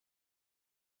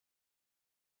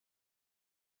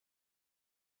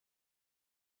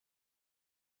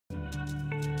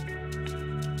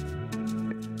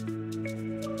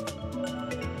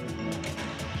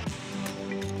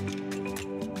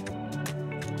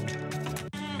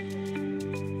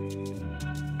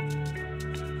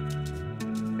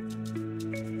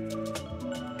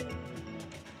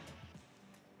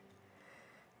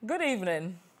Good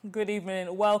evening. Good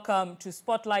evening. Welcome to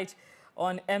Spotlight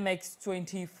on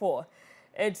MX24.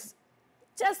 It's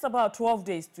just about 12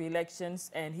 days to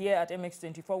elections, and here at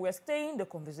MX24, we're staying the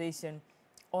conversation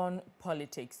on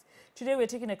politics. Today, we're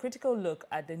taking a critical look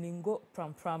at the Ningo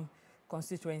Pram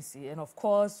constituency, and of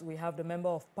course, we have the Member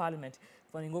of Parliament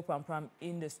for Ningo Pram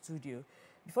in the studio.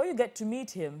 Before you get to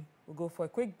meet him, we'll go for a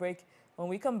quick break. When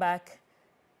we come back,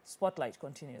 Spotlight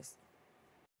continues.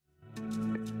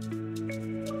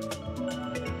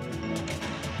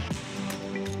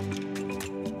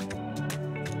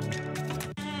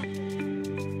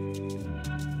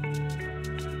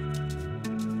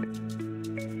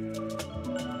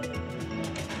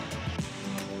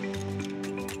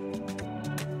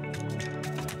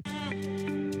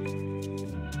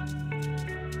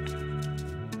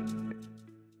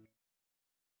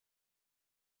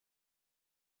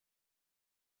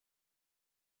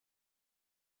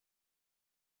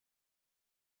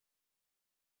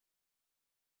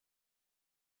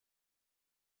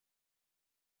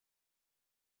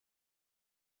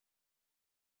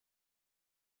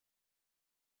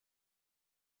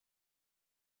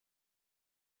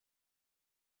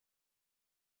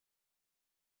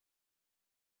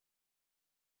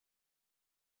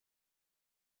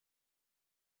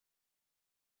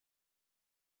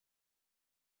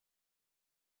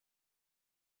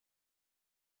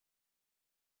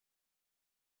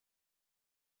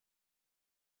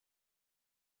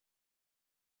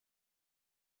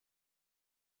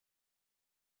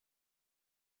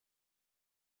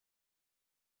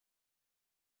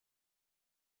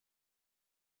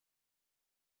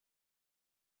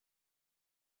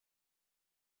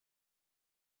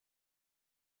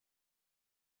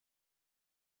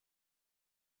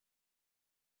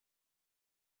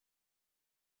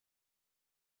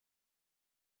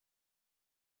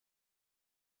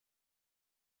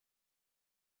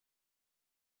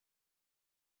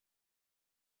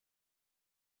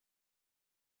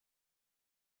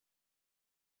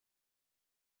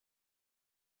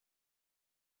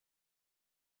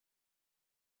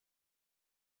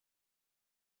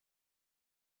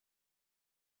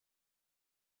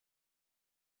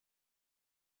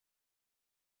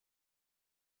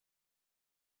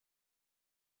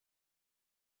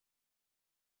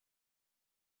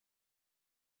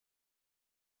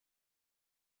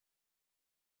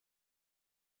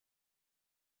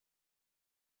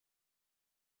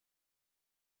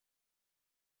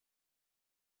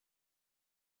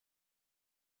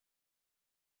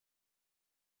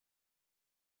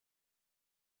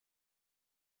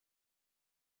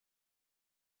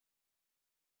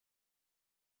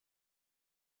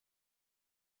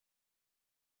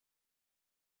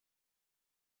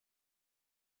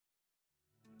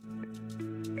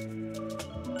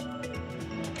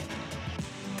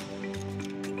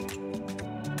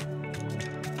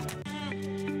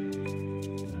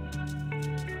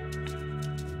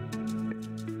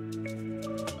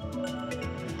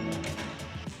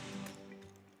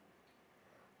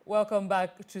 Welcome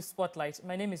back to Spotlight.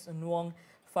 My name is Nuong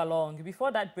Faalong.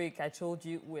 Before that break, I told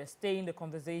you we're staying the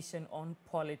conversation on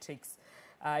politics.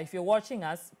 If you're watching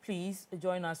us, please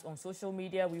join us on social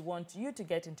media. We want you to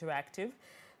get interactive.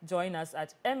 Join us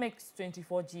at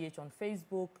MX24GH on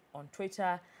Facebook, on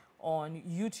Twitter, on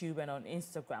YouTube, and on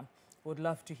Instagram. Would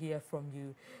love to hear from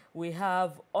you. We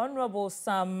have Honorable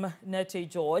Sam Nartey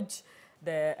George,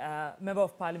 the Member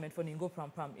of Parliament for Ningo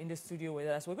Pram in the studio with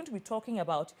us. We're going to be talking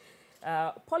about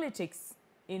politics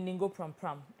in Ningo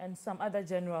Pram and some other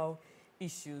general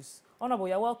issues. Honorable,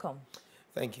 you're welcome.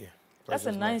 Thank you. That's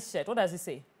a nice shirt. What does it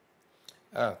say?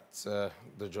 It's the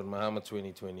John Mahama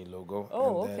 2020 logo.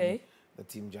 Oh, and okay. The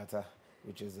Team Jatta,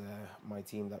 which is my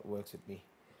team that works with me.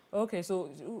 Okay, so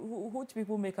which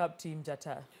people make up Team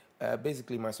Jatta?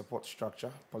 Basically, my support structure,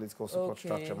 political support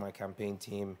structure, my campaign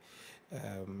team,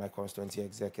 my constituency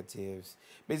executives,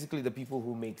 basically the people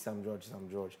who make Sam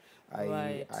George.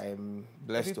 I'm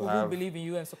blessed to have... People who believe in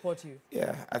you and support you.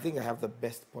 Yeah, I think I have the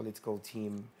best political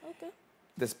team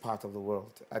this part of the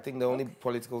world. I think the only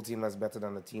political team that's better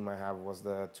than the team I have was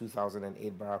the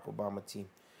 2008 Barack Obama team.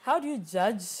 How do you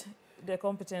judge their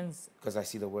competence? Because I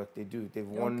see the work they do. They've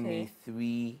won me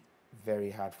 3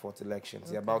 very hard-fought elections.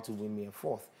 They're about to win me a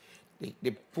 4th.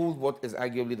 They pulled what is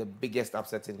arguably the biggest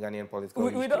upset in Ghanaian political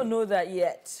history. We don't know that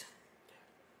yet.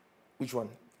 Which one?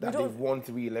 That they've won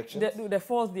 3 elections? The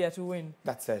 4th they are to win.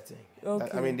 That's certain.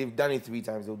 Okay. I mean, they've done it 3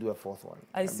 times. They'll do a 4th one.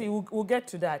 I see. We'll get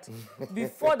to that.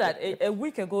 Before that, a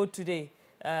week ago today,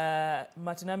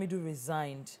 Martin Amidu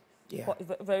resigned. Yeah.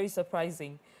 Very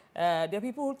surprising. There are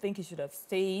people who think he should have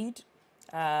stayed.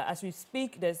 As we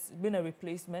speak, there's been a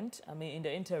replacement, in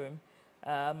the interim.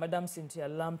 Madam Cynthia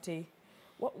Lamte.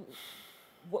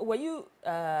 Were you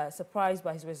surprised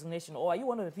by his resignation, or are you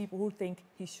one of the people who think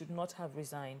he should not have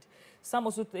resigned? Some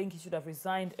also think he should have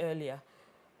resigned earlier.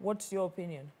 What's your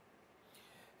opinion?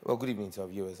 Well, good evening to our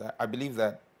viewers. I believe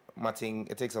that Martin,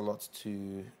 it takes a lot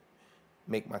to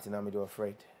make Martin Amido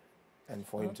afraid and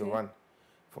for him to run.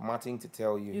 For Martin to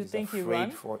tell you he's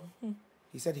afraid for...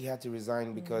 He said he had to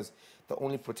resign because the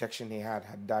only protection he had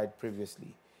died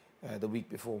previously, the week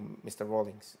before, Mr.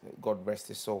 Rawlings, God rest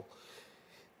his soul.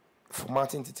 For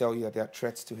Martin to tell you that there are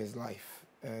threats to his life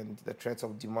and the threats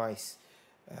of demise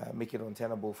make it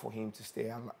untenable for him to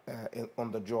stay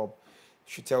on the job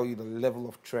should tell you the level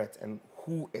of threat and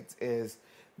who it is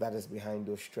that is behind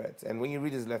those threats. And when you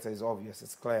read his letter, it's obvious,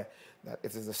 it's clear that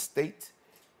it is the state,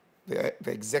 the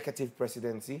executive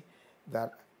presidency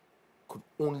that could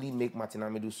only make Martin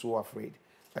Amido so afraid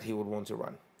that he would want to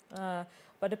run.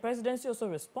 But the presidency also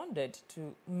responded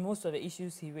to most of the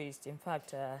issues he raised. In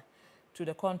fact, to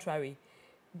the contrary.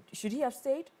 Should he have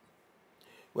stayed?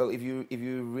 Well, if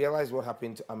you realize what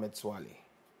happened to Ahmed Swale,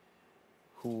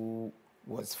 who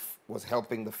was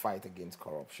helping the fight against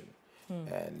corruption,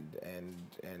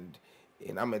 and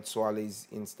in Ahmed Swale's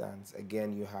instance,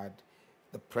 again, you had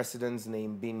the president's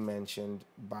name being mentioned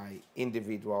by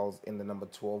individuals in the number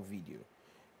 12 video.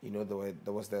 You know,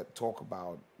 there was the talk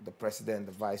about the president,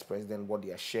 the vice president, what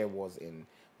their share was in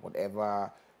whatever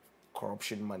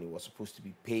corruption money was supposed to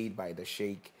be paid by the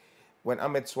sheikh. When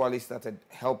Ahmed Swale started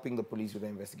helping the police with the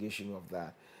investigation of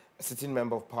that, a sitting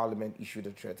member of parliament issued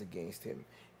a threat against him.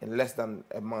 In less than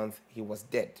a month, he was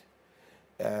dead.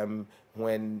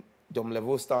 When Dom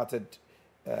Levo started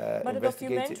but the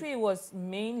documentary was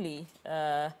mainly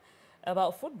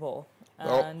about football,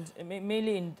 and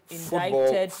mainly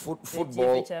indicted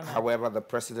football. However, the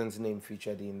president's name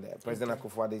featured in there. President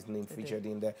Akufo-Addo's name featured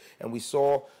in there. And we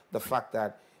saw the fact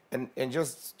that, and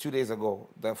just 2 days ago,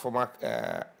 the former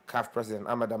CAF president,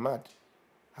 Ahmed Ahmad,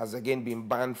 has again been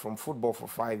banned from football for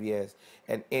 5 years.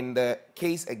 And in the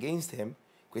case against him,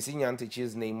 Kwesi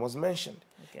Nyantakyi's name was mentioned.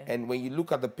 And when you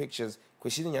look at the pictures,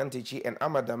 Kwesi Nyantakyi and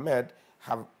Ahmed Ahmad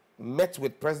have met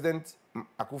with President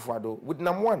Akufo-Addo with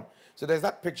NAM1. So there's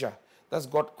that picture that's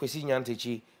got Kwesi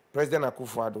Nyantakyi, President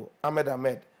Akufo-Addo, Ahmed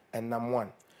Ahmad, and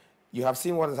NAM1. You have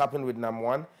seen what has happened with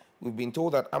NAM1. We've been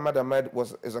told that Ahmed Ahmad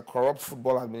is a corrupt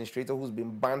football administrator who's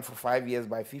been banned for 5 years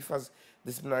by FIFA's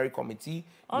disciplinary committee.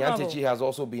 Nyantakyi has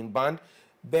also been banned.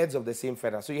 Birds of the same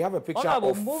feather. So you have a picture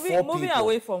of four people. Moving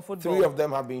away from football. 3 of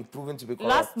them have been proven to be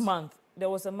corrupt. Last month, there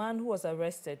was a man who was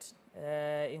arrested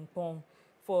in Pong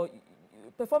for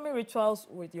performing rituals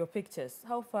with your pictures.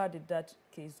 How far did that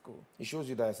case go? It shows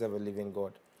you that I serve a living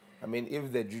God. I mean,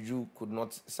 if the juju could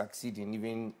not succeed in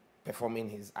even performing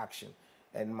his action,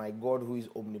 and my God, who is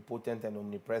omnipotent and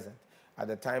omnipresent, at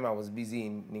the time I was busy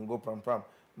in Ningo Pram Pram,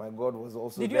 my God was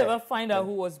also Did you ever find out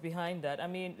who was behind that? I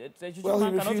mean,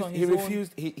 he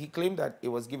refused. He claimed that it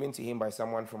was given to him by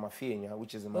someone from Afienya,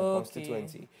 which is in my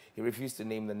constituency. He refused to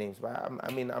name the names. But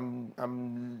I'm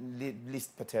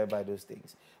least perturbed by those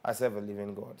things. I serve a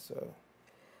living God, so.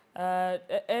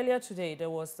 Earlier today, there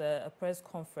was a press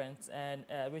conference, and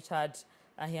Richard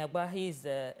Ahiagba, he is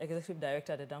the executive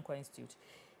director at the Dankwa Institute.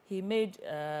 He made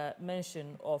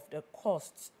mention of the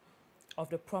costs of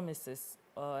the promises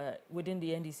within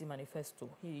the NDC manifesto.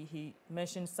 He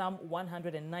mentioned some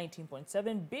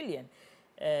 119.7 billion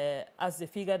as the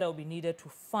figure that will be needed to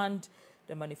fund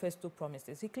the manifesto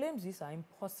promises. He claims these are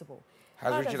impossible.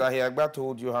 Has Richard Ahiagba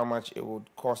told you how much it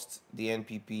would cost the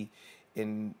NPP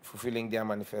in fulfilling their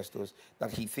manifestos,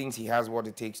 that he thinks he has what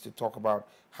it takes to talk about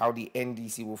how the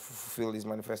NDC will fulfill these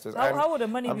manifestos? How would the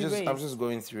money be raised? I'm just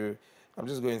going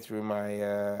through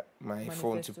my my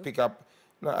phone to pick up.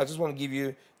 No, I just want to give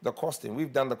you the costing.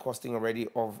 We've done the costing already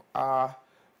of our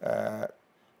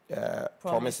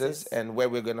promises and where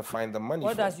we're going to find the money.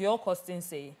 What does your costing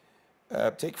say?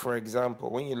 Take, for example,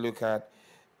 when you look at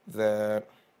the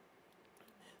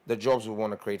jobs we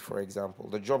want to create, for example,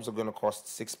 the jobs are going to cost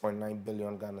 6.9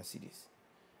 billion Ghana cedis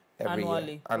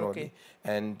annually. Okay.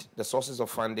 And the sources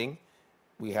of funding,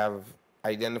 we have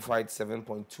identified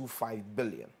 7.25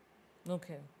 billion.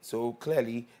 Okay. So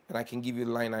clearly, and I can give you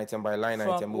line item by line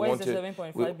item. Where's the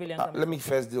 7.5 billion coming let me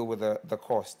first deal with the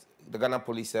cost. The Ghana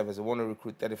Police Service, we want to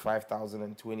recruit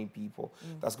 35,020 people.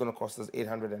 That's going to cost us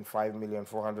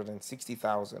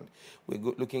 805,460,000.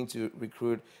 We're looking to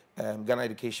recruit Ghana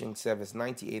Education Service,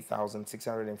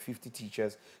 98,650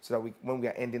 teachers, so that when we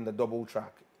are ending the double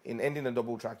track, in ending a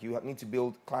double track, you need to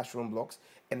build classroom blocks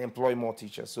and employ more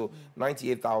teachers. So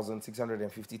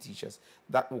 98,650 teachers.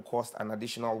 That will cost an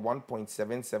additional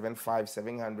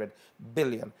 1.775700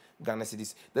 billion Ghana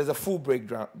cedis. There's a full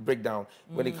breakdown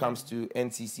when it comes to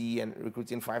NCC and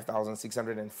recruiting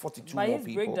 5,642 more people. By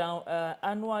his breakdown,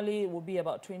 annually will be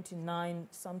about 29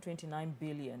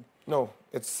 billion. No,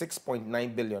 it's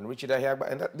 6.9 billion. Richard, I hear,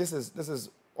 and this is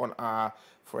on our,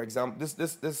 for example, this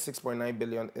 6.9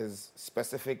 billion is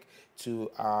specific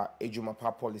to our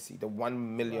Ejumapa policy, the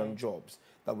 1 million jobs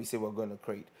that we say we're going to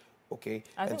create. Okay.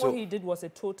 I think what he did was a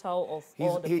total of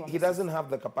all the promises. He doesn't have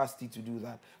the capacity to do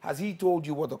that. Has he told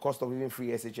you what the cost of even free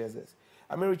SHS is?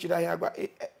 I mean, Richard,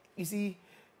 you see,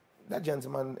 that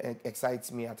gentleman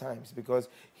excites me at times because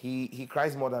he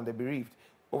cries more than the bereaved.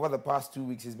 Over the past 2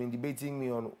 weeks, he's been debating me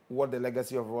on what the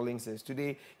legacy of Rawlings is.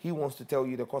 Today, he wants to tell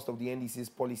you the cost of the NDC's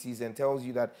policies and tells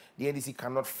you that the NDC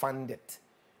cannot fund it.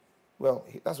 Well,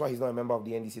 that's why he's not a member of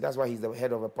the NDC. That's why he's the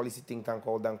head of a policy think tank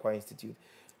called Dankwa Institute.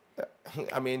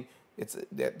 I mean, it's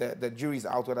the jury's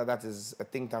out whether that is a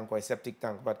think tank or a septic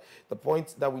tank. But the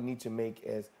point that we need to make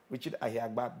is Richard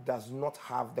Ahiagba does not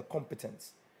have the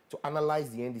competence to analyze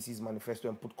the NDC's manifesto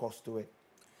and put cost to it.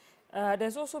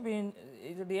 There's also been,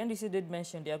 the NDC did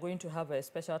mention they are going to have a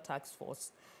special task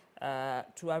force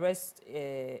to arrest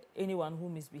anyone who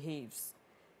misbehaves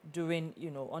during,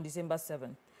 on December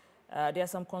 7th. There are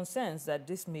some concerns that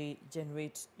this may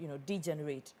generate,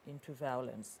 degenerate into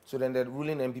violence. So then the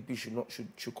ruling MPP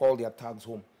should call their tags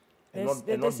home. And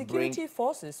the security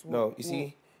forces will, no,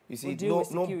 you see,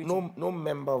 no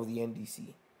member of the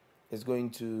NDC is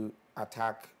going to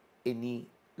attack any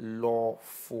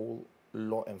lawful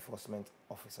law enforcement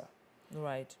officer.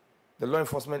 Right. The law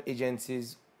enforcement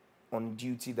agencies on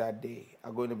duty that day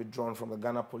are going to be drawn from the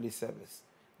Ghana Police Service,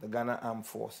 the Ghana Armed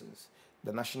Forces,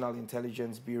 the National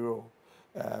Intelligence Bureau.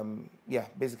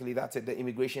 Basically that's it. The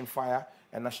Immigration, Fire,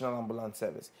 and National Ambulance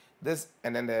Service. This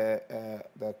and then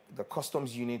the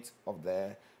Customs Unit of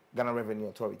the Ghana Revenue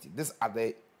Authority. These are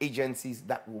the agencies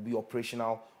that will be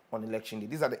operational on election day.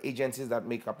 These are the agencies that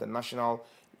make up the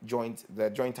Joint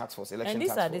Task Force, Election Task Force. And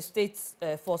these are the state's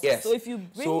forces. Yes. So if you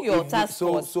bring your task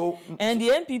force, and the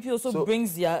NPP also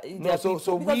brings their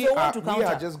people, we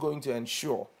are just going to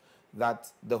ensure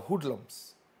that the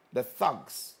hoodlums, the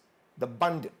thugs, the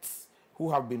bandits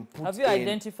who have been put in... Have you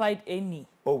identified any?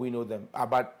 Oh, we know them.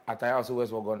 But Ataya also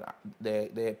was on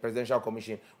the Presidential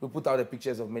Commission. We put out the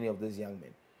pictures of many of those young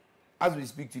men. As we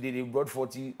speak today, they brought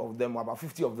 40 of them, about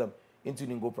 50 of them, into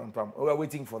Ningo Pram Pram. We are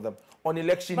waiting for them. On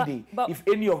election day, if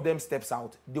any of them steps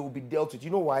out, they will be dealt with. You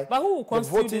know why? But who will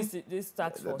constitute this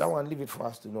task force? That one, leave it for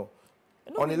us to know.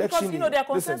 No, on election day, there are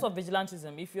concerns of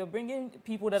vigilantism. If you're bringing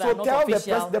people that are not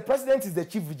official... The president is the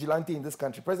chief vigilante in this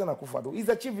country. President Akufo-Addo is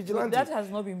the chief vigilante. But that has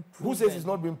not been proved. Who says it's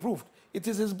not been proved? It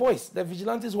is his boys. The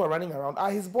vigilantes who are running around are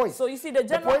his boys. So you see, the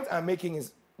point I'm making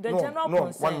is...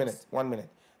 concerns... 1 minute.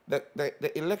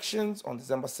 The elections on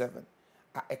December 7th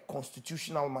are a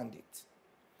constitutional mandate.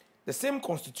 The same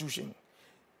constitution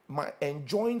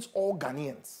enjoins all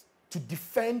Ghanaians to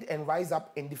defend and rise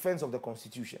up in defense of the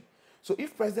constitution. So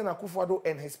if President Akufo-Addo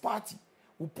and his party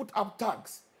will put up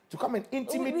tags to come and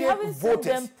intimidate we haven't voters...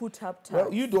 seen them put up tags.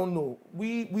 Well, you don't know.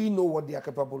 We know what they are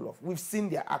capable of. We've seen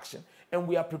their action. And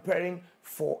we are preparing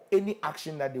for any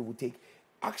action that they will take.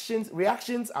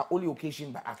 Reactions are only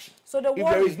occasioned by action. So if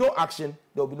there is no action,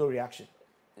 there will be no reaction.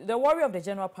 The worry of the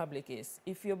general public is,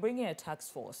 if you're bringing a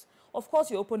task force, of course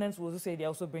your opponents will say they're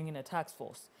also bringing a task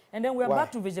force. And then we're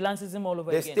back to vigilantism all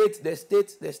over again.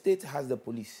 The state has the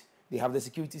police. They have the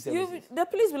security services. The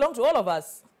police belong to all of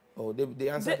us. Oh, they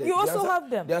answer. You also have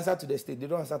them. They answer to the state. They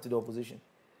don't answer to the opposition.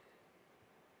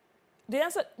 They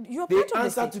answer.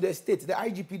 To the state. The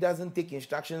IGP doesn't take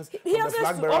instructions. He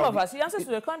answers to all of us. He answers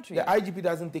to the country. The IGP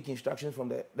doesn't take instructions from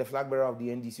the flag bearer of the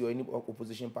NDC or any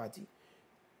opposition party,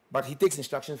 but he takes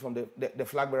instructions from the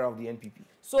flag bearer of the NPP.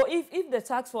 So if the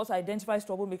task force identifies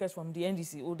troublemakers from the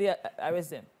NDC, will they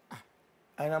arrest them?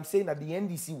 And I'm saying that the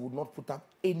NDC would not put up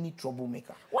any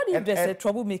troublemaker. What if there's a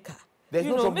troublemaker? There's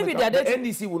no troublemaker. Maybe the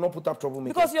NDC will not put up troublemakers.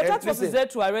 Because your task force is there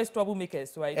to arrest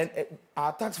troublemakers, right? And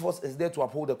our task force is there to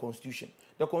uphold the Constitution.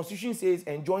 The Constitution says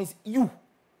enjoins you,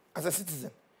 as a citizen,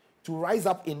 to rise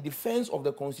up in defense of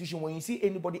the Constitution when you see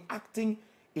anybody acting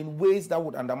in ways that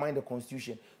would undermine the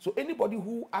Constitution. So anybody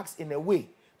who acts in a way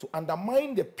to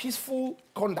undermine the peaceful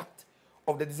conduct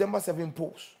of the December 7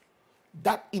 polls,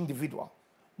 that individual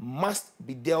must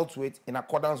be dealt with in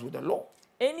accordance with the law.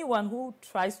 Anyone who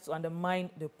tries to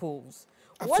undermine the polls,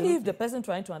 Absolutely. What if the person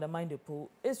trying to undermine the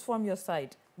poll is from your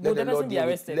side? Will the person be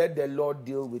arrested? Let the law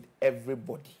deal with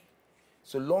everybody.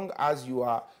 So long as you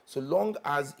are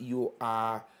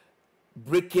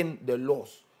breaking the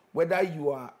laws. Whether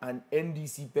you are an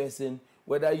NDC person,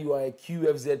 whether you are a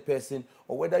QFZ person,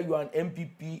 or whether you are an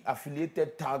MPP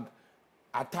affiliated tag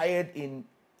attired in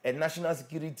a national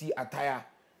security attire,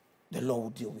 the law will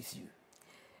deal with you.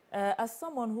 As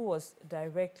someone who was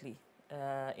directly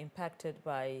impacted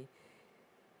by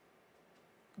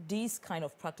these kind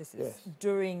of practices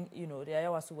during, the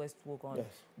Ayawaso West Wogon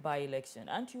by-election,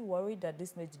 aren't you worried that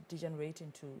this may degenerate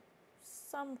into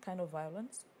some kind of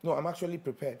violence? No, I'm actually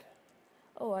prepared.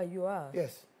 Oh, you are?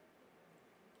 Yes.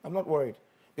 I'm not worried.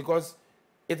 Because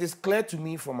it is clear to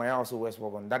me from my Ayawaso West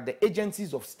Wogon that the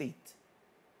agencies of state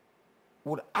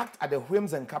would act at the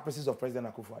whims and caprices of President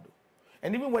Akufo-Addo.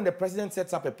 And even when the president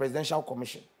sets up a presidential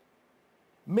commission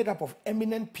made up of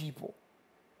eminent people,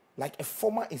 like a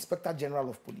former Inspector General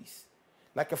of Police,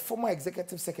 like a former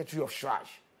Executive Secretary of Shraj,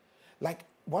 like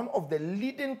one of the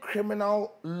leading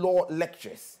criminal law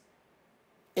lecturers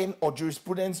in or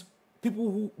jurisprudence,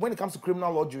 people who, when it comes to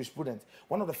criminal law jurisprudence,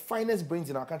 one of the finest brains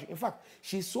in our country. In fact,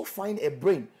 she's so fine a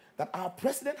brain that our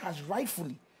president has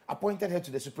rightfully appointed her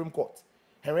to the Supreme Court.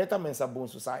 Henrietta Mensah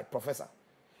Bonsu, professor.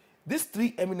 These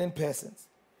three eminent persons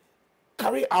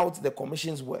carry out the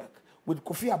commission's work with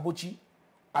Kofi Abochi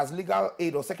as legal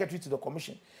aid or secretary to the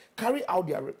commission, carry out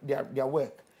their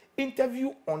work,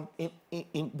 interview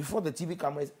before the TV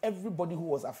cameras everybody who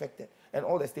was affected and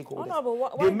all the stakeholders. Oh, no,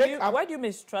 but why do you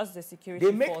mistrust the security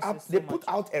forces They put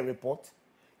out a report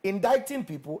indicting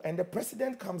people, and the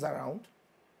president comes around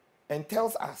and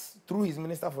tells us through his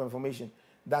Minister for Information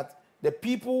that the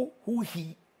people who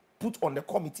he put on the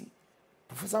committee,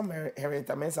 Professor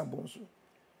Henrietta Mensah Bonsu,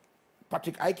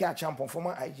 Patrick Ike Achampon,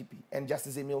 former IGP, and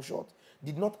Justice Emil Short,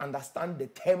 did not understand the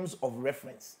terms of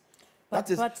reference.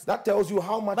 That tells you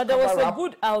how much. But there was a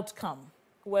good outcome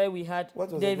where we had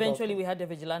eventually we had the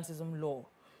vigilantism law.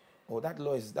 Oh, that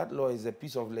law is a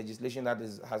piece of legislation that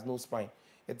has no spine.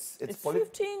 It's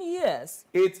 15 years.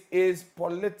 It is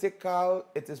political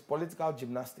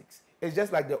gymnastics. It's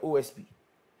just like the OSP.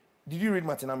 Did you read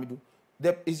Martin Amidu?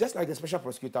 It's just like the special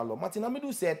prosecutor law. Martin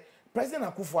Amidu said President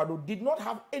Akufo-Addo did not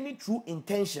have any true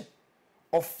intention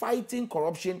of fighting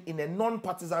corruption in a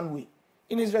non-partisan way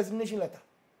in his resignation letter.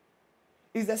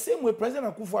 It's the same way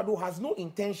President Akufo-Addo has no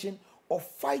intention of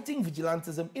fighting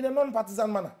vigilantism in a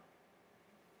non-partisan manner.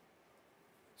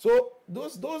 So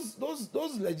those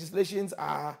legislations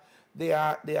are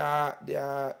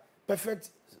perfect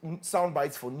sound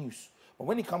bites for news. But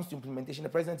when it comes to implementation, the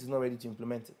president is not ready to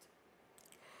implement it.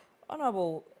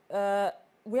 Honorable,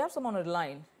 we have someone on the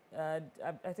line.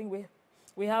 I think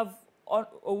we have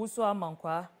Owusu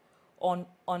Amankwa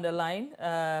on the line.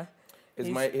 He's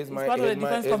part of the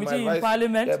Defense Committee in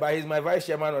Parliament. Yeah, but he's my vice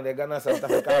chairman on the Ghana-South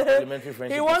Africa Parliamentary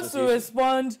Friendship He wants to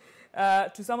respond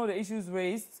to some of the issues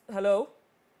raised. Hello?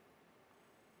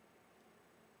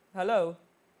 Hello?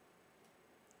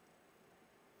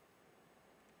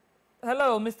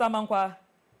 Hello, Mr. Amankwa.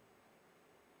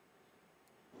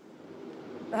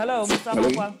 Hello, Mr.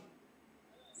 Amankwa.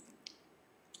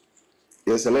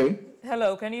 Yes, hello.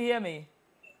 Hello, can you hear me?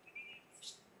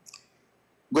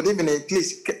 Good evening.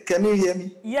 Please, can you hear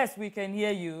me? Yes, we can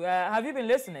hear you. Have you been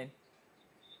listening?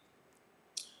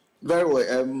 Very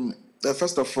well.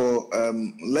 First of all,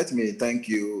 let me thank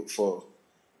you for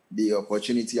the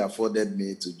opportunity afforded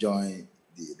me to join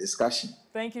the discussion.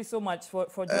 Thank you so much for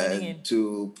joining in.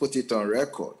 To put it on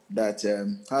record that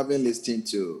having listened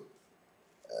to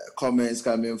comments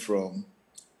coming from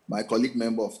my colleague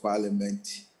member of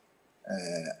parliament,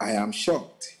 I am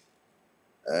shocked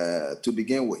to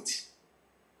begin with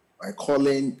by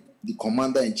calling the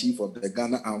commander-in-chief of the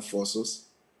Ghana Armed Forces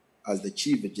as the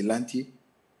chief vigilante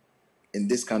in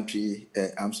this country.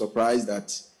 I'm surprised that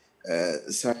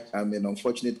such an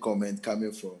unfortunate comment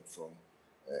coming from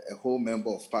a whole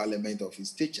member of parliament of his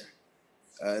stature.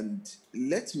 And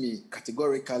let me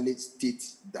categorically state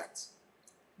that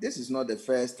this is not the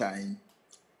first time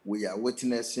we are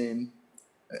witnessing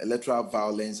electoral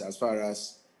violence as far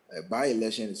as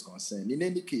by-election is concerned. In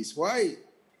any case, why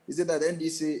is it that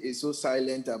NDC is so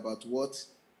silent about what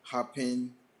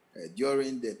happened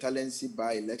during the Talensi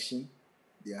by-election?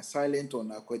 They are silent on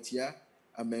Akwatia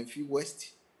and Menfi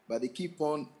West, but they keep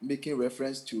on making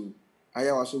reference to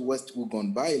Ayawaso West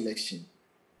Wugon by-election.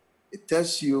 It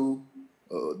tells you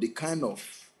the kind of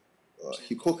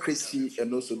hypocrisy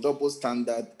and also double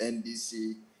standard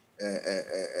NDC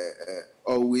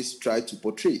always try to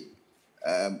portray.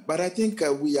 But I think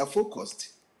we are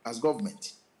focused as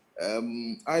government.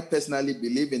 I personally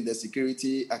believe in the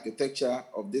security architecture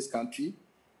of this country.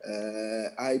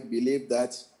 I believe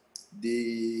that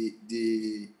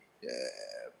the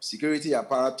security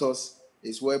apparatus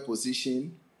is well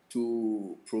positioned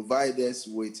to provide us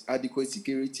with adequate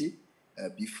security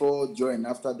before, during, and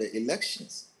after the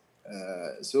elections.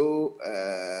 So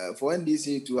for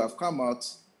NDC to have come out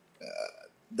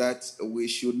that we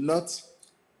should not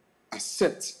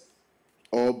accept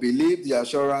or believe the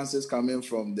assurances coming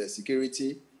from the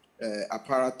security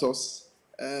apparatus,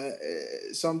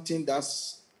 something that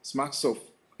smacks of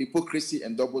hypocrisy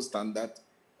and double standard,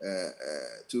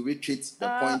 to retreat the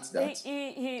point that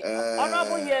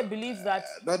Honorable here believes that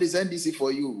that is NDC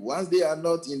for you. Once they are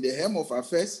not in the helm of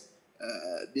affairs,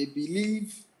 they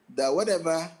believe that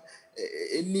whatever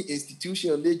any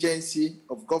institution, agency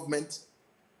of government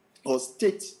or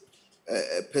state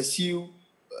pursue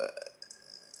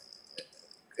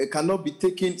cannot be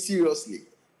taken seriously.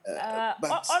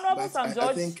 But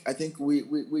I think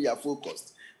we are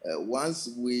focused. Once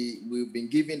we've been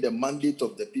given the mandate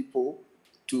of the people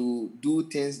to do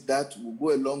things that will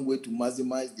go a long way to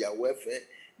maximize their welfare,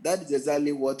 that is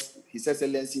exactly what His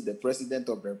Excellency, the President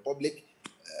of the Republic,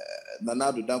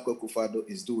 Nana Addo Dankwa Akufo-Addo,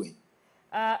 is doing.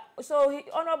 So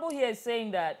Honorable here is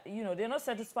saying that, you know, they're not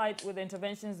satisfied with the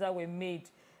interventions that were made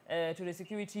to the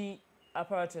security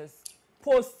apparatus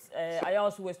post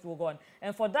Ayawasu West Wogon.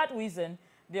 And for that reason,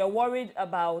 they are worried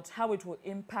about how it will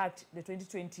impact the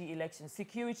 2020 elections,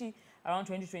 security around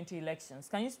 2020 elections.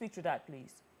 Can you speak to that,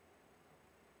 please?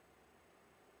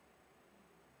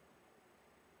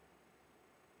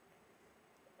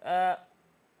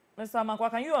 Mr. Amankwa,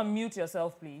 can you unmute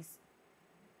yourself, please?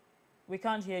 We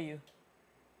can't hear you.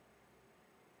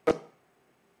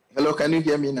 Hello, can you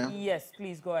hear me now? Yes,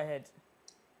 please go ahead.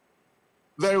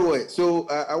 Very well. So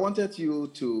I wanted you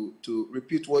to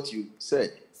repeat what you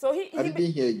said. So I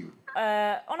didn't hear you.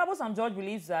 Honorable Sam George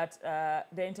believes that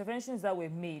the interventions that were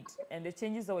made and the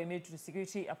changes that were made to the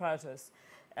security apparatus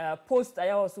post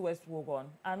Ayawasu West Wogon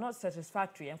are not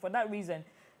satisfactory, and for that reason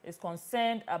is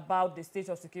concerned about the state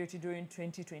of security during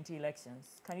 2020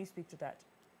 elections. Can you speak to that?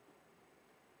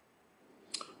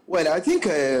 Well, I think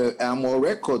I'm on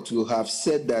record to have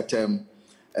said that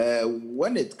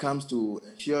when it comes to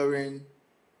ensuring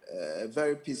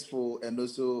very peaceful and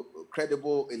also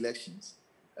credible elections,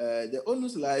 the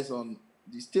onus lies on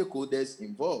the stakeholders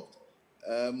involved,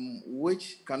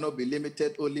 which cannot be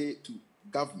limited only to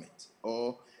government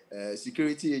or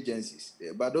security agencies,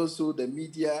 but also the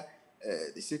media,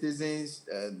 the citizens,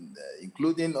 and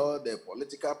including all the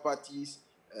political parties.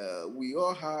 We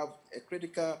all have a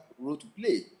critical role to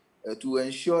play to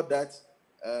ensure that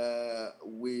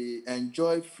we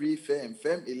enjoy free, fair, and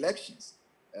firm elections.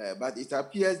 But it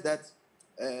appears that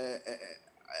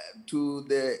to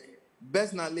the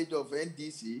best knowledge of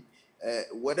NDC,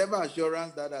 whatever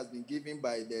assurance that has been given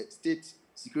by the state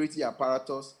security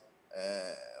apparatus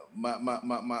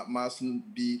must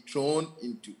be thrown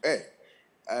into air.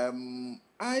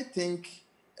 I think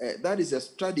that is a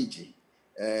strategy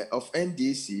of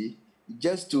NDC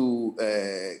just to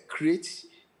create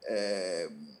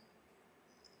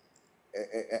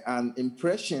an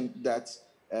impression that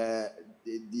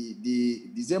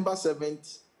the December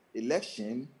 7th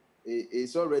election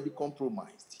is already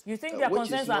compromised. You think their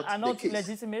concerns are not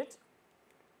legitimate?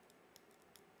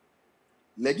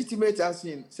 Legitimate as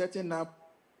in setting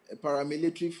up a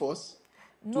paramilitary force?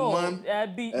 No,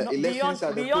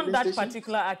 beyond that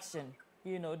particular action.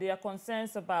 You know, there are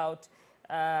concerns about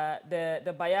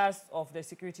the bias of the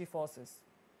security forces.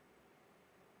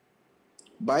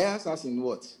 Bias as in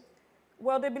what?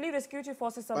 Well, they believe the security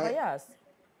forces are biased.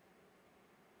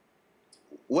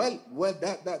 Well,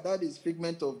 that is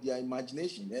figment of their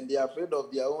imagination, and they are afraid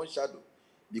of their own shadow.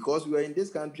 Because we are in this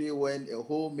country when a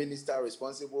whole minister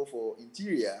responsible for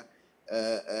interior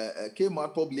came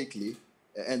out publicly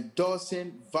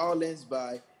endorsing violence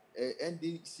by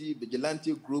NDC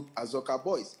vigilante group Azoka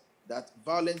Boys, that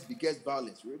violence begets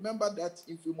violence. Remember that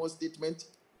infamous statement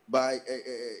by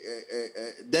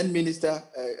then Minister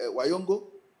Wayongo?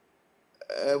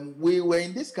 We were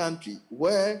in this country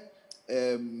where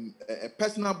a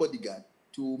personal bodyguard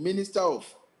to Minister of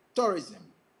Tourism,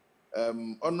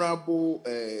 Honorable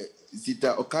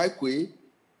Zita Okaikwe,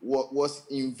 was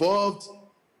involved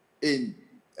in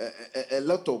a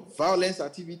lot of violence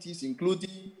activities,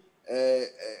 including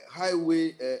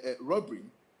highway robbery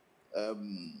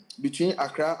between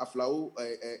Accra Aflao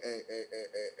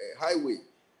highway.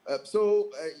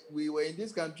 So we were in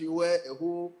this country where a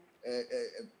whole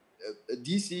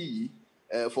DCE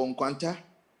from Kwanta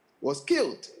was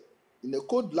killed in a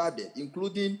cold-blooded,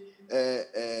 including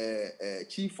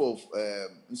chief of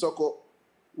Nsoko,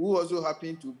 who also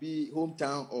happened to be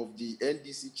hometown of the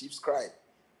NDC chief scribe,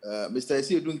 Mr.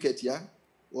 Esiedun Ketia,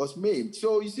 was maimed.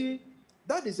 So you see,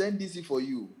 that is NDC for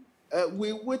you.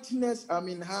 We witness,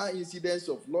 high incidents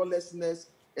of lawlessness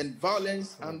and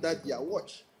violence under their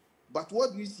watch. But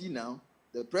what we see now,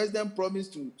 the president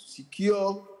promised to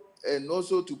secure and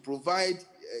also to provide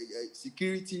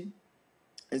security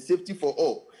and safety for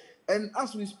all. And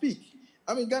as we speak,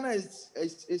 I mean, Ghana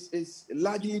is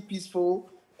largely peaceful.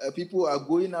 People are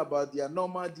going about their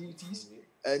normal duties.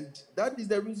 And that is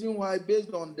the reason why,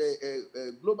 based on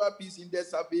the Global Peace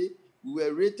Index survey, we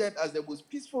were rated as the most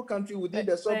peaceful country within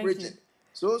the sub-region.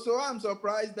 So I'm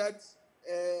surprised that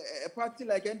a party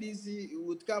like NDC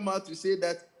would come out to say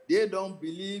that they don't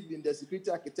believe in the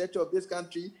security architecture of this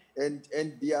country and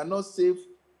they are not safe.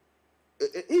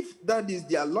 If that is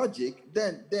their logic,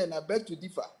 then I beg to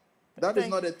differ. That is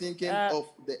not the thinking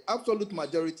of the absolute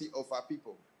majority of our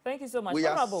people. Thank you so much. We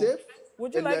are safe.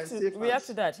 Would you like to react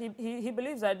to that? He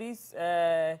believes that these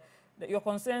your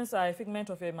concerns are a figment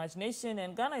of your imagination,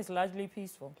 and Ghana is largely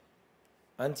peaceful.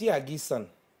 Auntie Agi's son,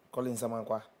 Colin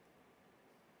Samankwa,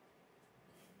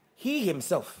 he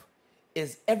himself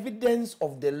is evidence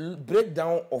of the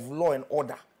breakdown of law and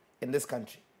order in this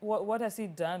country. What has he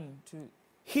done to...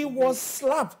 He was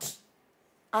slapped,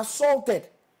 assaulted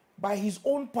by his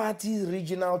own party's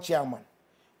regional chairman.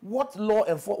 What did law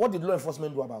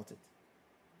enforcement do about it?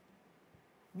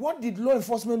 What did law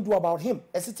enforcement do about him,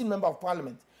 a sitting member of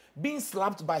parliament, being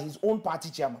slapped by his own party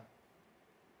chairman?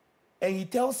 And he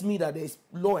tells me that there is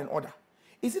law and order.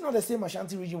 Is it not the same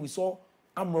Ashanti region we saw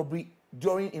armed robbery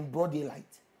in broad daylight?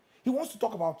 He wants to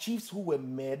talk about chiefs who were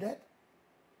murdered.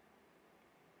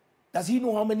 Does he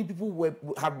know how many people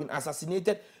have been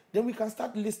assassinated? Then we can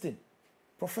start listing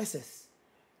professors,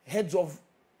 heads of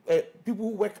people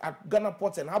who work at Ghana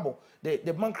Ports and Harbour, the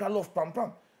Mankralo of Pram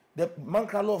Pram, the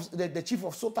Mankralo of the chief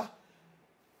of SOTA.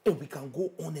 And we can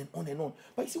go on and on and on.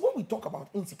 But you see, when we talk about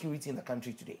insecurity in the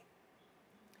country today,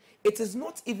 it is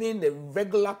not even the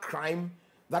regular crime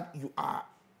that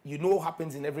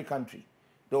happens in every country.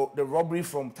 The robbery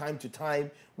from time to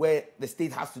time where the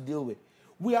state has to deal with.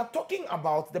 We are talking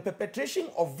about the perpetration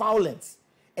of violence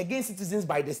against citizens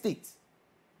by the state.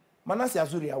 Manasseh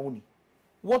Azuri Awuni,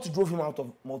 what drove him out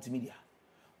of multimedia?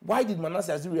 Why did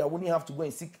Manasseh Azuri Awuni have to go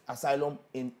and seek asylum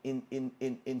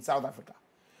in South Africa?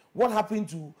 What happened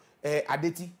to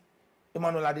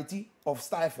Emmanuel Adeti of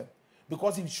Star FM?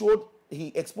 Because he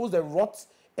exposed the rot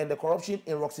and the corruption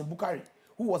in Roxanne Bukari,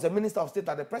 who was a minister of state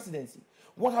at the presidency.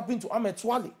 What happened to Ahmed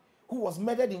Swale, who was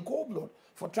murdered in cold blood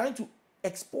for trying to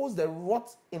expose the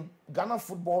rot in Ghana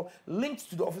football linked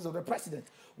to the office of the president?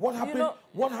 What happened?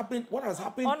 What has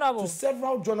happened to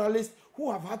several journalists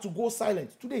who have had to go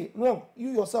silent today? No, you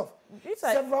yourself.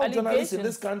 Several journalists in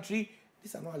this country.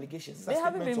 These are not allegations. They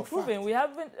haven't been proven. We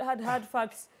haven't had hard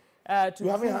facts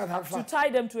to tie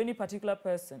them to any particular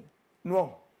person.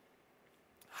 No.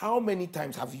 How many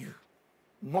times have you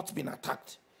not been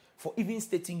attacked for even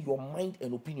stating your mind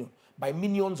and opinion by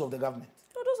minions of the government?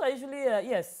 No, those are usually,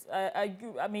 yes.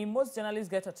 I mean, most journalists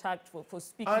get attacked for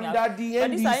speaking under out. The NDC,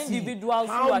 but these are individuals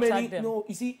who attack them. No,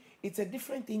 you see, it's a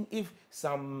different thing if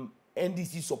some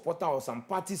NDC supporter or some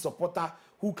party supporter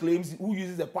who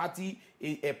uses the party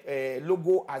a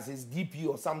logo as his DP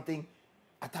or something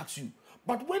attacks you.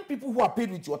 But when people who are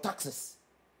paid with your taxes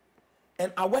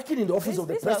and are working in the office of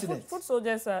the president... Foot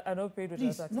soldiers are not paid with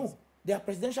their taxes. No, they are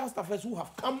presidential staffers who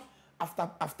have come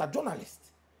after journalists.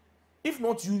 If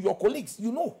not you, your colleagues,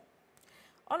 you know.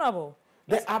 Honorable.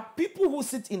 There are people who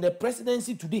sit in the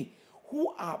presidency today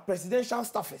who are presidential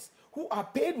staffers, who are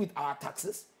paid with our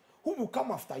taxes, who will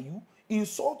come after you,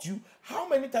 insult you. How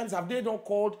many times have they not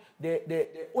called the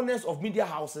owners of media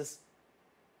houses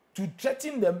to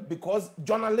threaten them because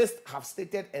journalists have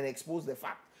stated and exposed the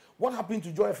fact? What happened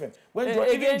to Joy FM?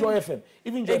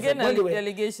 Even Joy FM,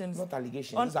 allegations. Not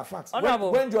allegations, these are facts.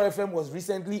 When Joy FM was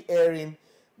recently airing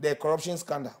the corruption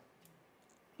scandal,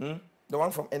 the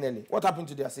one from NLA, what happened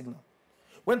to their signal?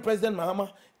 When President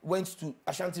Mahama went to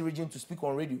Ashanti region to speak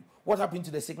on radio, what happened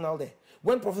to the signal there?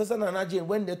 When Professor Nanaje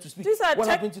went there to speak, what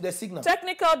happened to the signal?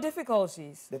 Technical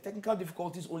difficulties. The technical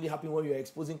difficulties only happen when you are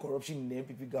exposing corruption in the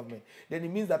NPP government. Then it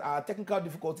means that our technical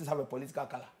difficulties have a political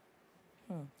color.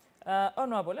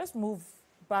 Honorable, let's move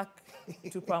back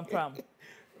to Pram Pram.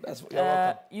 That's what you're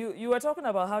welcome. You were talking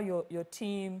about how your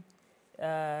team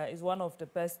is one of the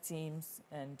best teams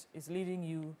and is leading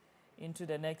you into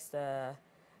the next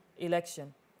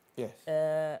election.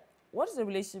 Yes. What is the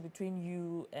relationship between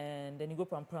you and the Nigo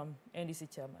Pram Pram NDC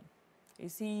chairman?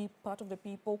 Is he part of the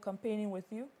people campaigning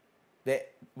with you?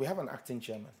 We have an acting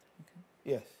chairman. Okay.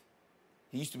 Yes.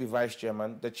 He used to be vice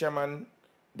chairman.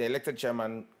 The elected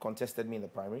chairman contested me in the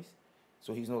primaries,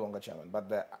 so he's no longer chairman. But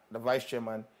the vice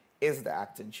chairman is the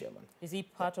acting chairman. Is he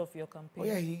part of your campaign? Oh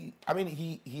yeah,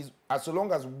 he's as so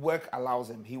long as work allows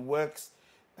him, he works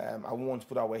I won't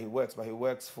put out where he works, but he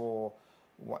works for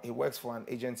an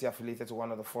agency affiliated to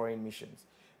one of the foreign missions.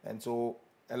 And so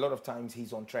a lot of times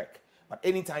he's on track. But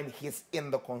anytime he's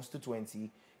in the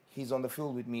constituency, he's on the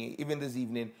field with me. Even this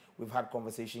evening, we've had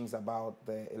conversations about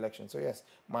the election. So yes,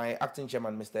 my acting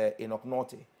chairman, Mr. Enoch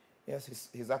Nartey, yes,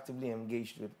 he's actively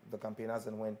engaged with the campaign as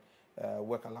and when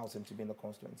work allows him to be in the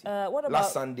constituency. What about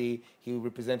last Sunday, he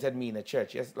represented me in a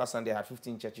church. Yes, last Sunday I had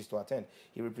 15 churches to attend.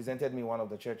 He represented me in one of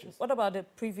the churches. What about the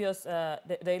previous,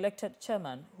 the elected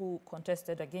chairman who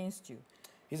contested against you?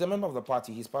 He's a member of the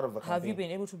party. He's part of the campaign. Have you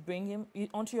been able to bring him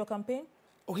onto your campaign?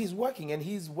 Oh, he's working, and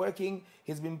he's working.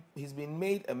 He's been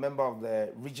made a member of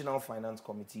the regional finance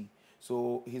committee.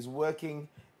 So he's working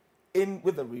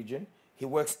with the region. He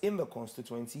works in the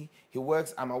constituency. He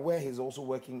works, I'm aware he's also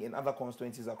working in other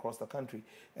constituencies across the country.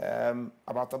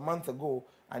 About a month ago,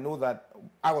 I know that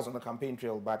I was on the campaign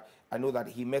trail, but I know that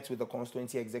he met with the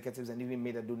constituency executives and even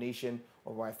made a donation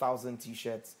of 1,000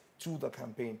 T-shirts to the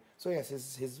campaign. So yes,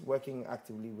 he's working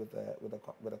actively with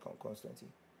the constituency.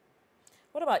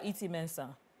 What about E.T. Mensah?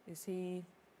 Is he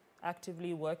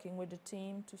actively working with the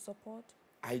team to support?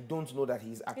 I don't know that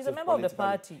he's active. He's a member of the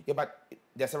party. Yeah, but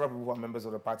there are several people who are members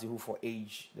of the party who, for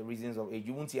age, the reasons of age,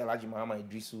 you won't see Alhaji Muhammad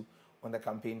Idrisu on the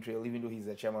campaign trail, even though he's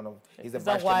the chairman of, he's the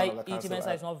vice chairman of the council. Is that why E.T.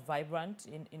 Mensah is not vibrant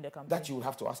in the campaign? That you would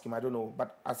have to ask him. I don't know.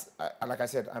 But like I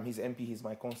said, I'm his MP. He's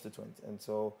my constituent, and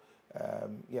so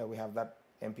yeah, we have that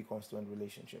MP constituent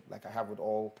relationship, like I have with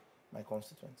all my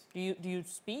constituents. Do you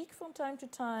speak from time to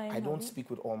time? I don't speak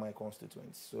with all my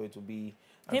constituents, so it would be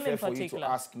unfair for you to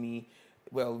ask me.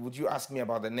 Well, would you ask me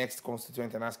about the next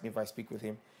constituent and ask me if I speak with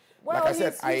him? Well, like I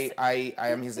said, I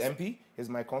am his MP. He's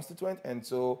my constituent, and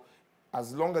so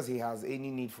as long as he has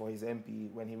any need for his MP,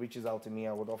 when he reaches out to me,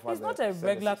 I would offer. He's not a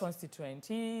regular constituent.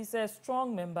 He's a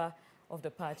strong member of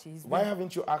the party. Why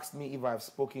haven't you asked me if I've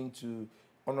spoken to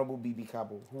Honorable Bibi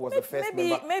Kabo, who was the first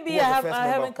member? Maybe I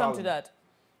haven't come to that.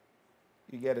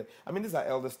 You get it. I mean, these are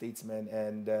elder statesmen,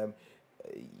 and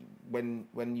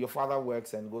when your father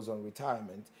works and goes on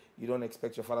retirement, you don't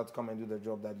expect your father to come and do the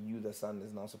job that you, the son,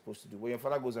 is now supposed to do. When your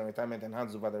father goes on retirement and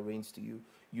hands over the reins to you,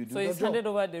 you do the job. So he's handed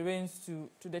over the reins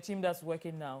to the team that's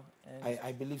working now.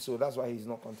 I believe so. That's why he's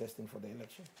not contesting for the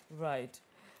election. Right.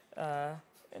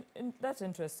 And that's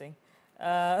interesting.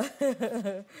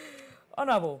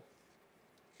 Honorable,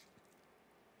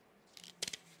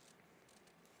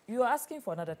 you are asking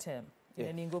for another term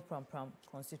in the Ningo Pram Pram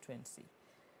constituency.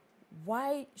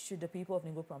 Why should the people of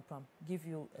Ningo Pram Pram give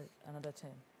you another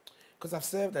term? Because I've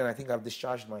served and I think I've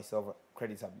discharged myself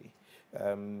creditably.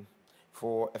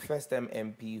 For a first-term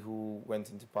MP who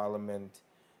went into Parliament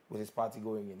with his party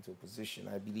going into opposition,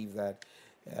 I believe that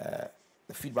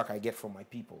the feedback I get from my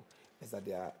people is that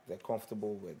they're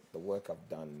comfortable with the work I've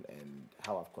done and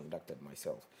how I've conducted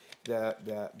myself. There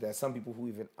are some people who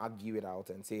even argue it out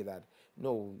and say that,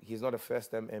 no, he's not a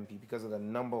first-term MP because of the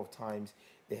number of times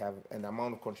they have an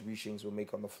amount of contributions we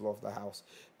make on the floor of the House.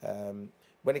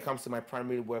 When it comes to my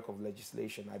primary work of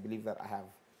legislation, I believe that I have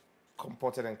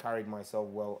comported and carried myself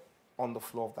well on the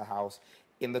floor of the House.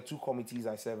 In the two committees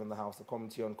I serve in the House, the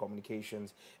Committee on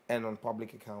Communications and on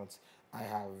Public Accounts, I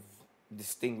have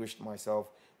distinguished myself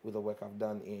with the work I've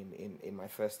done in my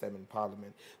first term in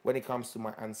Parliament. When it comes to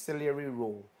my ancillary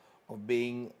role of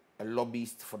being a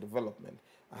lobbyist for development,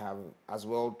 I have as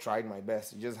well tried my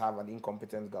best. You just have an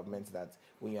incompetent government that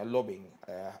when you're lobbying,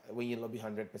 when you lobby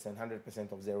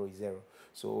 100% of zero is zero.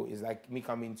 So it's like me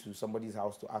coming to somebody's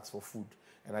house to ask for food,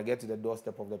 and I get to the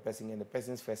doorstep of the person, and the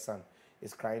person's first son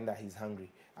is crying that he's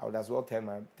hungry. I would as well turn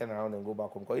around and go back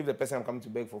home. Because if the person I'm coming to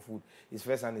beg for food, his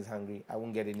first son is hungry, I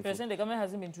won't get any food. The government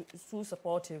hasn't been too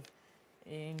supportive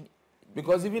in...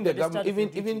 Because even the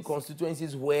government, even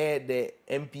constituencies where the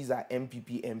MPs are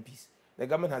MPP MPs, the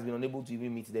government has been unable to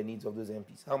even meet the needs of those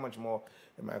MPs. How much more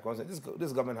am I concerned?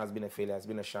 This government has been a failure, has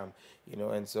been a sham, you know.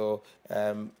 And so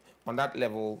on that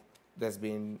level, there's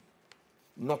been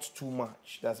not too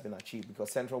much that's been achieved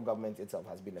because central government itself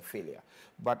has been a failure.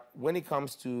 But when it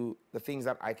comes to the things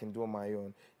that I can do on my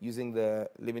own, using the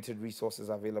limited resources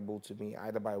available to me,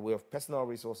 either by way of personal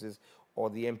resources or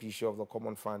the MP share of the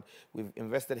Common Fund, we've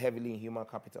invested heavily in human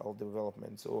capital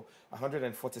development. So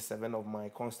 147 of my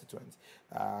constituents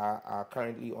are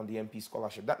currently on the MP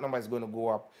scholarship. That number is going to go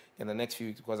up in the next few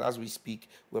weeks because as we speak,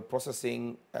 we're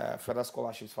processing further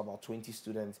scholarships for about 20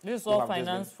 students. This is all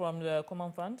financed from the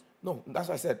Common Fund? No, that's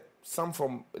what I said. Some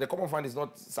from the Common Fund is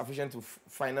not sufficient to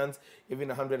finance even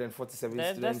 147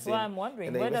 students. That's why I'm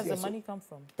wondering, where does the money come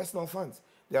from? Personal funds.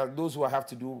 There are those who have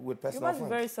to do with personal funds. You must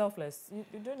be very selfless.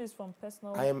 You're doing this from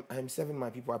personal... I am serving my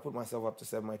people. I put myself up to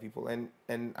serve my people. And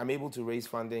I'm able to raise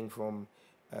funding from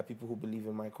people who believe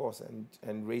in my cause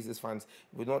and raise these funds.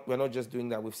 We're not just doing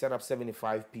that. We've set up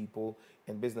 75 people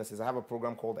and businesses. I have a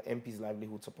program called the MP's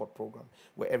Livelihood Support Program,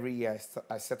 where every year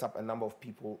I set up a number of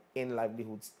people in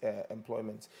livelihoods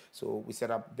employment. So we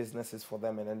set up businesses for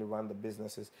them, and then they run the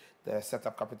businesses. The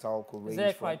setup capital could range. Is there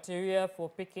a criteria for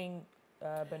picking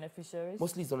beneficiaries?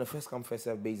 Mostly it's on a first-come,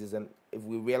 first-served basis. And if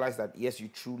we realize that, yes, you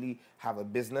truly have a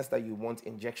business that you want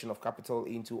injection of capital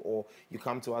into, or you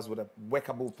come to us with a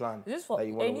workable plan. Is this for that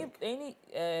you want any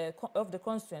of the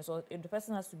constituents, or if the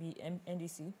person has to be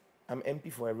NDC? I'm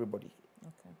MP for everybody.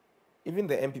 Okay. Even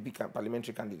the MPP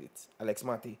parliamentary candidate, Alex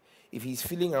Mate, if he's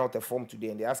filling out a form today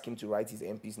and they ask him to write his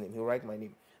MP's name, he'll write my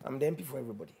name. I'm the MP for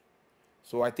everybody.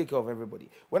 So I take care of everybody.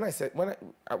 One of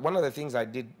the things I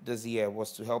did this year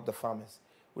was to help the farmers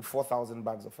with 4,000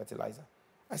 bags of fertilizer.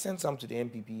 I sent some to the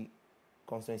MPP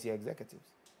constituency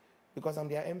executives because I'm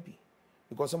their MP,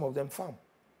 because some of them farm.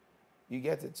 You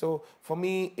get it? So for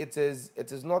me, it is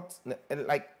not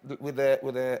like with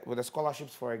the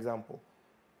scholarships, for example.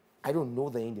 I don't know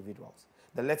the individuals.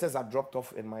 The letters are dropped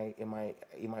off in my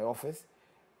office.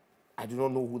 I do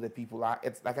not know who the people are.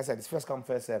 It's like I said, it's first come,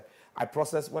 first serve. I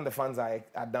process when the funds are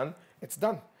done, it's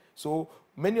done. So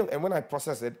and when I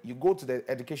process it, you go to the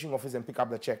education office and pick up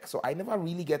the check. So I never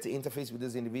really get to interface with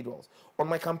these individuals. On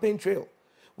my campaign trail,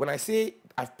 when I say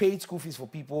I've paid school fees for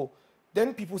people,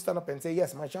 then people stand up and say,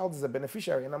 yes, my child is a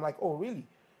beneficiary. And I'm like, oh, really?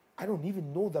 I don't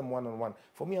even know them one-on-one.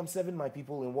 For me, I'm serving my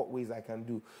people in what ways I can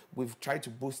do. We've tried to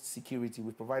boost security.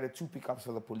 We've provided 2 pickups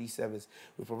for the police service.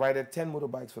 We've provided 10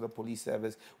 motorbikes for the police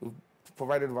service. We've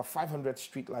provided over 500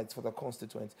 street lights for the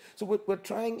constituents. So we're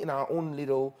trying in our own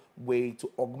little way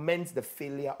to augment the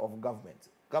failure of government.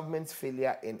 Government's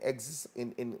failure in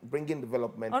bringing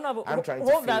development. I'm trying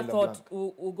to hold that thought.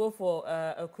 blank. We'll go for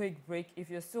a quick break. If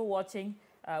you're still watching,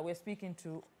 we're speaking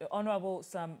to Honorable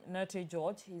Sam Nartey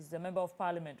George. He's the Member of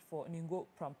Parliament for Ningo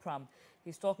Pram.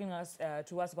 He's talking to us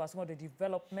about some of the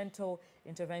developmental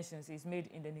interventions he's made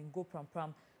in the Ningo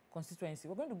Pram constituency.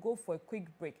 We're going to go for a quick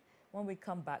break. When we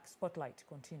come back, Spotlight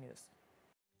continues.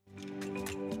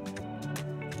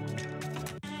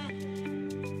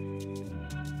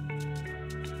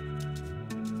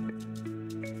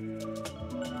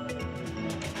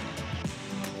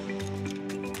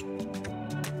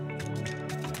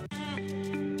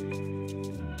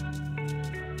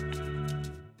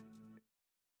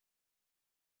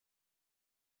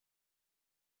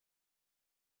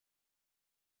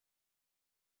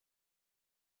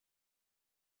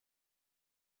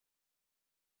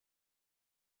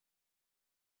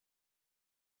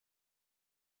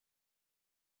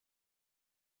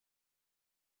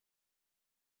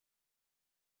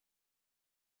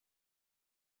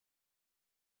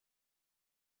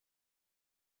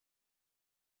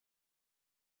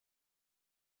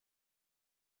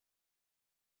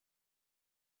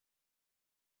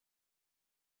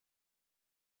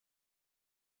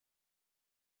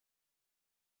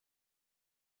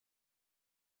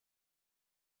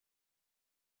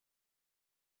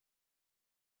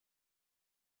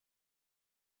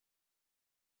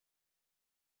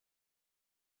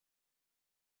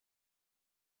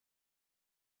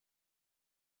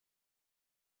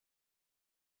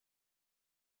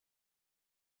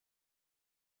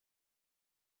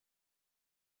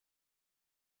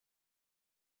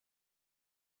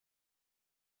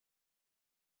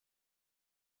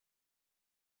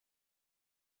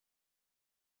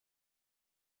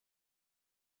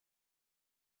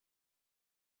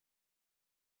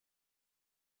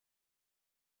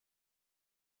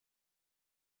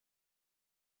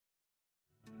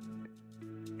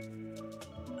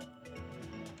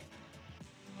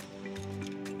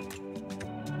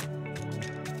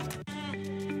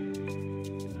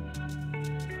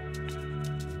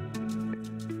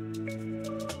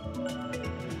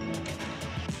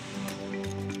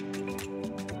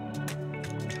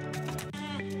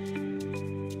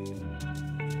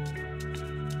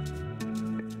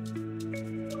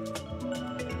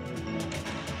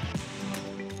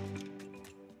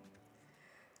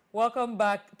 Welcome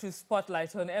back to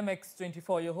Spotlight on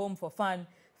MX24, your home for fun,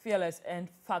 fearless, and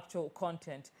factual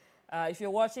content. If you're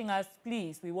watching us,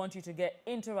 please, we want you to get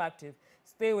interactive.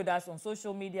 Stay with us on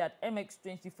social media at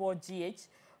MX24GH,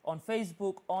 on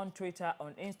Facebook, on Twitter,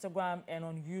 on Instagram, and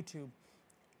on YouTube.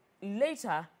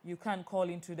 Later, you can call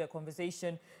into the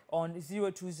conversation on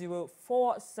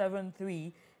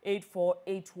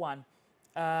 020-473-8481.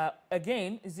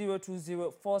 Again,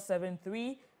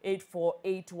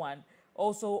 020-473-8481.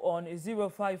 Also on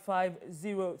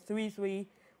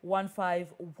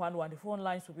 055-033-1511. The phone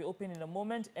lines will be open in a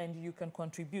moment and you can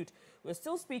contribute. We're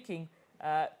still speaking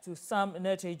to Sam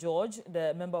Nartey George,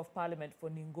 the Member of Parliament for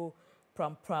Ningo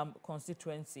Pram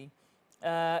constituency.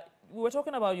 We were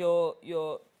talking about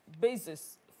your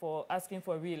basis for asking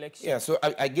for re-election. Yeah, so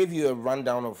I gave you a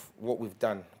rundown of what we've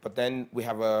done, but then we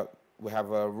have a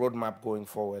roadmap going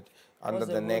forward under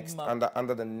the next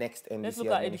NDC. Let's look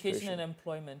at education and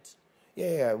employment.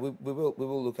 Yeah, we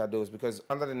will look at those, because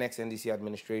under the next NDC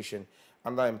administration,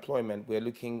 under employment, we're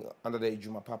looking under the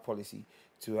Ejumapa policy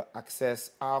to access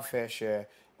our fair share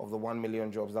of the 1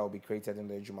 million jobs that will be created in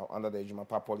the under the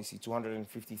Ejumapa policy,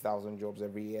 250,000 jobs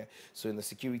every year. So in the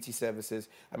security services,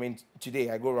 I mean, today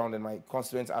I go around and my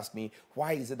constituents ask me,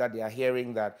 why is it that they are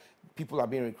hearing that people are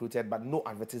being recruited but no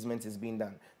advertisement is being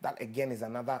done? That again is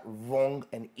another wrong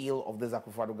and ill of this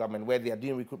Akufo-Addo government, where they are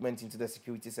doing recruitment into the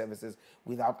security services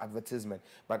without advertisement.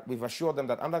 But we've assured them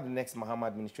that under the next Mahama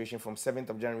administration from 7th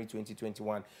of January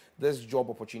 2021, these job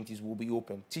opportunities will be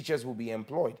open. Teachers will be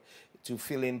employed to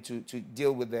fill in, to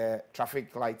deal with the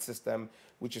traffic light system,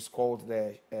 which is called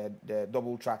the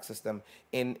double track system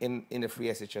in the free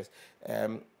SHS.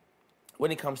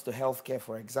 When it comes to healthcare,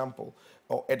 for example,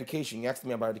 or education, you asked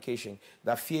me about education,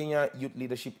 the Fienya Youth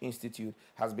Leadership Institute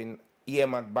has been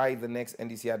earmarked by the next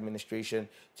NDC administration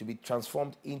to be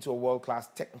transformed into a world-class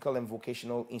technical and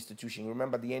vocational institution.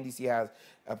 Remember, the NDC has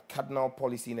a cardinal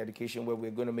policy in education where we're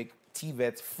going to make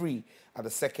TVET free at the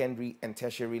secondary and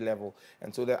tertiary level.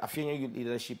 And so the Fienya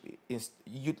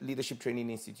Youth Leadership Training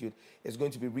Institute is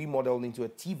going to be remodeled into a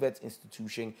TVET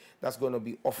institution that's going to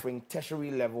be offering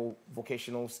tertiary level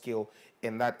vocational skill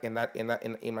in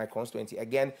my constituency.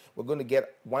 Again, we're going to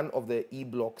get one of the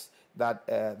e-blocks that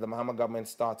the Mahama government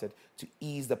started to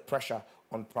ease the pressure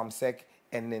on PRAMSEC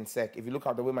and NINSEC. If you look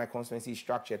at the way my constituency is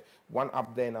structured, one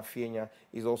up there in Afienya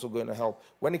is also going to help.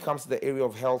 When it comes to the area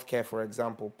of healthcare, for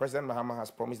example, President Mahama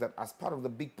has promised that as part of the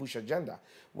big push agenda,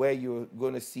 where you're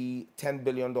going to see $10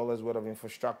 billion worth of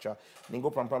infrastructure,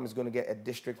 Ningo Pram is going to get a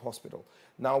district hospital.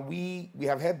 Now, we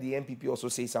have heard the NPP also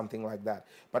say something like that,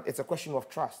 but it's a question of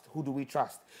trust. Who do we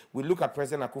trust? We look at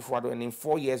President Akufo-Addo, and in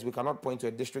 4 years, we cannot point to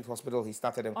a district hospital he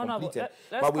started and completed.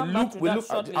 But we look,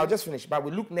 I'll just finish, but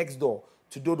we look next door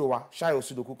to Dodowa, Shayo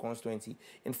Sudoku constituency.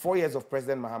 In 4 years of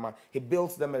President Mahama, he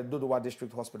built them a Dodowa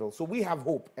district hospital. So we have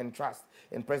hope and trust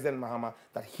in President Mahama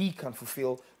that he can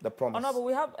fulfill the promise. Honorable,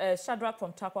 we have Shadrach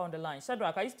from Takwa on the line.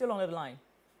 Shadrach, are you still on the line?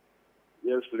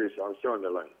 Yes, please. I'm still on the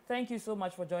line. Thank you so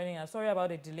much for joining us. Sorry about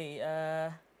the delay.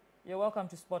 You're welcome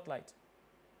to Spotlight.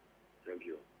 Thank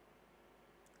you.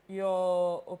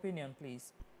 Your opinion,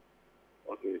 please.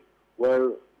 Okay.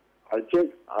 Well, I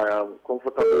think I am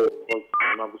comfortable with what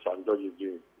Honorable St. George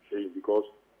is saying, because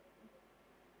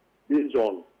based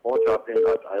on what happened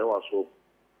at Iowa Soap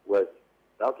West,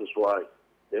 that is why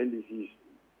the NDC is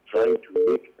trying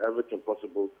to make everything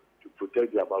possible to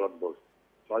protect their ballot box.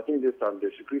 So I think this time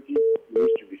the security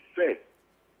needs to be fair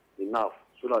enough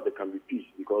so that there can be peace,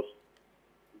 because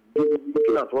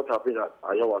looking at what happened at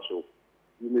Iowa Soap,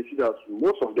 you may see that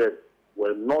most of them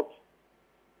were not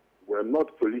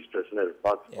police personnel,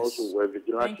 but yes, also were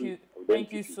vigilantes.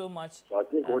 Thank you so much. So I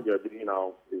think what they are doing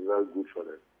now is very good for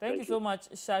them. Thank you so much,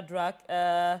 Shadrach.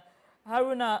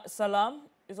 Haruna Salam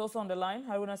is also on the line.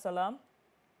 Haruna Salam.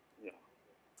 Yeah.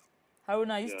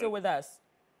 Haruna, are you still with us?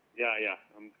 Yeah,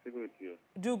 I'm still with you.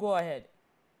 Do go ahead.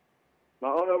 My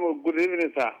Honorable, good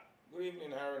evening, sir. Good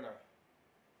evening, Haruna.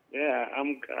 Yeah,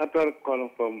 I'm Upper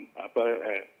calling from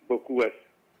Upper Boku West,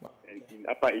 in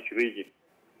Upper East region.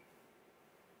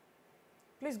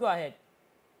 Please go ahead.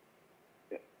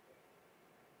 Yeah.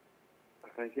 I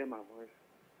can hear my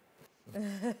voice.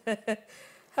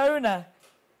 Haruna.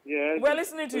 Yeah. We're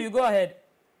listening to you. Go ahead.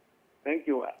 Thank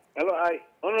you. Hello,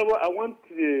 Honorable, I want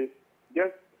to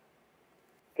just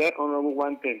tell Honorable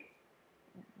one thing.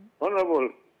 Honorable,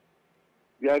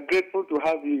 we are grateful to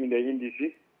have you in the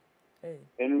NDC. Hey.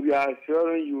 And we are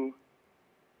assuring you,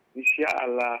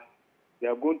 inshallah, we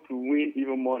are going to win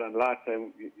even more than last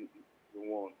time we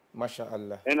won.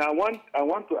 MashaAllah. And I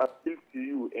want to appeal to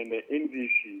you and the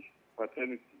NDC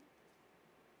fraternity.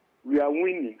 We are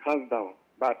winning, hands down.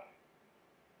 But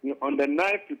on the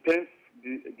 9th to 10th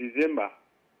December,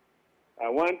 I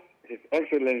want His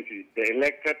Excellency, the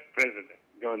elected President,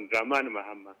 John Dramani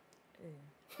Mahama,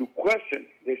 to question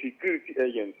the security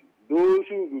agency. Those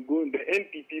who will go, the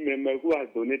NPP member who has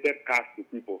donated cash to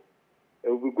people, they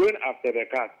will be going after the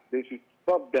cash. They should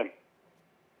stop them.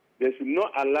 They should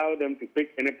not allow them to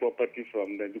take any property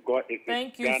from them, because it's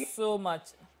Thank you so much.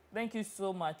 Thank you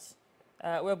so much.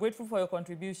 We're grateful for your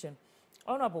contribution.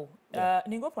 Honorable,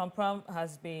 Ningo Pram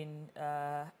has been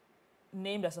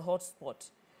named as a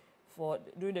hotspot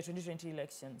during the 2020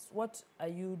 elections. What are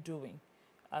you doing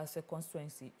as a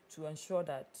constituency to ensure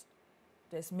that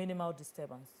there's minimal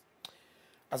disturbance?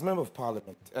 As Member of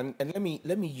Parliament, and let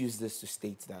me use this to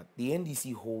state that the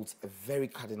NDC holds a very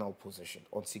cardinal position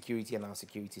on security and our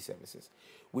security services.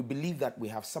 We believe that we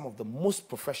have some of the most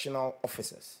professional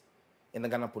officers in the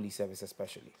Ghana Police Service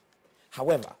especially.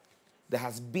 However, there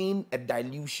has been a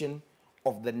dilution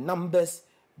of the numbers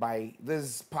by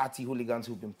these party hooligans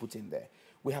who've been put in there.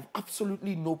 We have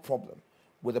absolutely no problem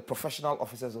with the professional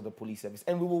officers of the police service,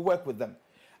 and we will work with them.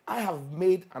 I have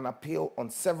made an appeal on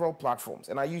several platforms,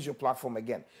 and I use your platform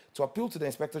again, to appeal to the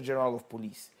Inspector General of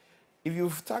Police. If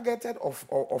you've targeted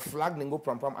or flagged Ningo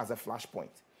Pram Pram as a flashpoint,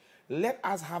 let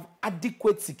us have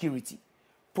adequate security.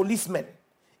 Policemen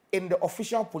in the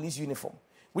official police uniform,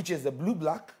 which is the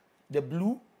blue-black, the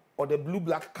blue, or the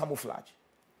blue-black camouflage.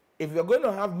 If you're going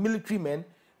to have military men,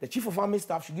 the Chief of Army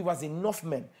Staff should give us enough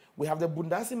men. We have the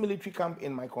Bundasi military camp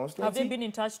in my constituency. Have they been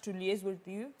in touch to liaise with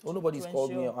you? Oh, nobody's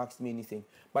called me or asked me anything.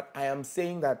 But I am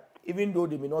saying that even though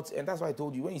they may not, and that's why I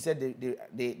told you, when you said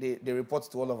they report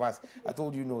to all of us, I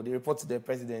told you no, they report to the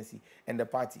presidency and the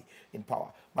party in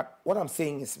power. But what I'm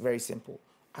saying is very simple.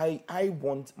 I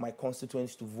want my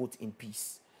constituents to vote in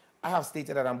peace. I have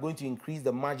stated that I'm going to increase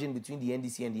the margin between the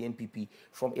NDC and the NPP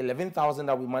from 11,000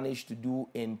 that we managed to do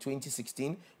in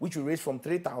 2016, which we raised from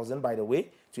 3,000, by the way,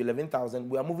 to 11,000.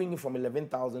 We are moving it from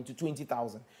 11,000 to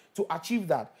 20,000. To achieve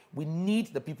that, we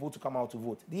need the people to come out to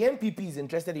vote. The NPP is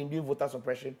interested in doing voter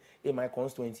suppression in my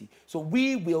constituency. So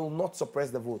we will not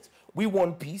suppress the vote. We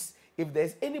want peace. If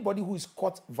there's anybody who is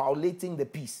caught violating the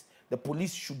peace, the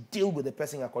police should deal with the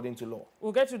person according to law.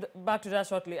 We'll get back to that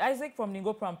shortly. Isaac from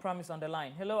Ningo Pram Pram is on the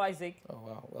line. Hello, Isaac. Oh,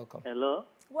 wow. Welcome. Hello.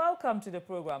 Welcome to the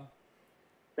program.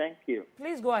 Thank you.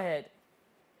 Please go ahead.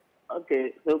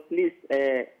 Okay, so please,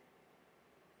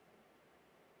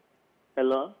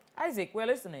 hello? Isaac, we're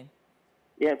listening.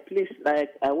 Yeah, please,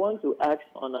 I want to ask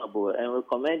Honorable and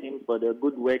recommend him for the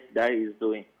good work that he's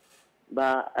doing.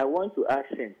 But I want to ask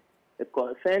him,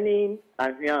 concerning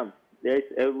Ahiam, there's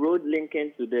a road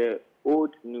linking to the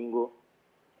old Nungo.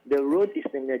 The road is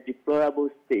in a deplorable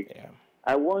state. Yeah.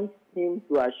 I want him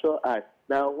to assure us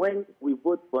that when we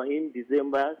vote for him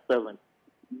December 7th,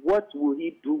 what will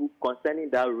he do concerning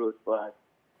that road for us?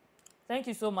 Thank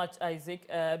you so much, Isaac.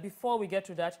 Before we get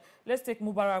to that, let's take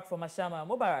Mubarak from Ashama.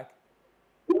 Mubarak.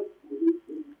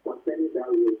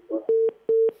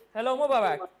 Hello,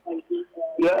 Mubarak.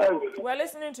 Yes. We're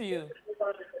listening to you.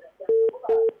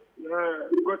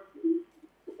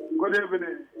 Good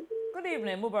evening. Good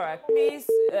evening, Mubarak. Please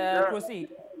proceed.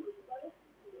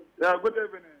 Yeah, good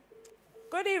evening.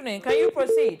 Good evening. Can you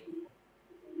proceed?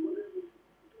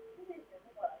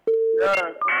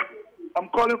 Yeah, I'm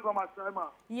calling from Asama.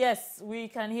 Yes, we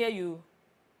can hear you.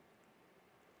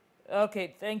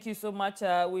 Okay, thank you so much.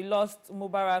 We lost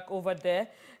Mubarak over there.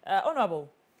 Honorable,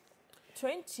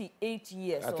 28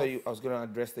 years. I thought I was going to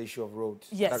address the issue of roads.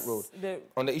 Yes. That road.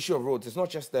 On the issue of roads, it's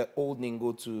not just the old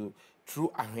Ningo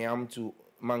through Ahiam to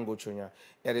Mango Chonya.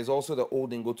 It is also the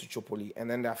old Ningo to Chopoli, and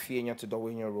then the Afienya to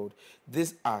Dawenya Road.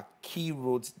 These are key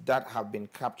roads that have been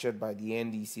captured by the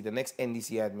NDC, the next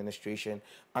NDC administration,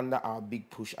 under our big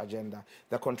push agenda.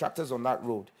 The contractors on that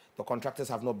road, the contractors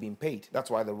have not been paid.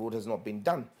 That's why the road has not been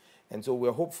done. And so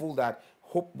we're hopeful that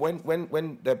when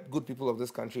the good people of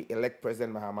this country elect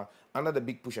President Mahama under the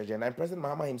big push agenda, and President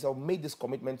Mahama himself made this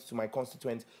commitment to my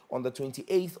constituents on the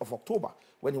 28th of October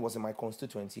when he was in my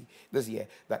constituency this year,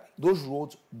 that those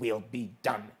roads will be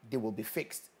done. They will be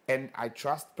fixed. And I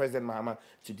trust President Mahama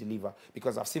to deliver,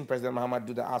 because I've seen President Mahama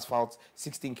do the asphalt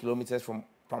 16 kilometers from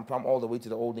Pram Pram all the way to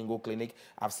the Old Ningo Clinic.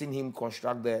 I've seen him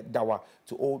construct the Dawa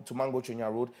to Mango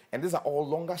Chonya Road. And these are all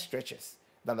longer stretches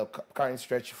than the current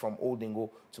stretch from Old Ningo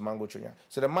to Mango Chonya.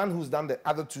 So the man who's done the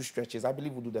other two stretches, I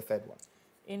believe, will do the third one.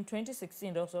 In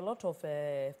 2016, there was a lot of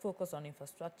focus on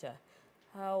infrastructure.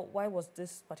 Why was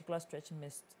this particular stretch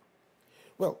missed?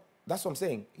 Well, that's what I'm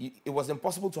saying. It was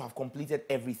impossible to have completed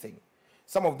everything.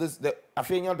 Some of this, the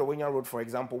Afenya-Dawenya Road, for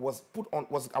example, was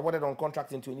awarded on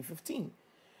contract in 2015.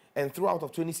 And throughout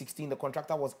of 2016, the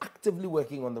contractor was actively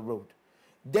working on the road.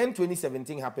 Then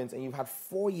 2017 happens, and you've had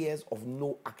 4 years of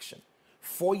no action.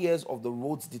 4 years of the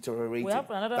roads deteriorating. We have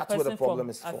another That's person where the problem from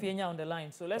is from. Afenya on the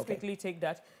line, so let's quickly take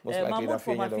that. Most likely Mahmoud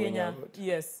from Afenya.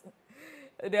 Yes.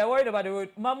 They are worried about the road.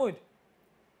 Mahmoud.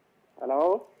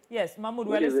 Hello? Yes, Mahmoud,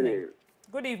 we're Good listening. evening.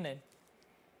 Good evening.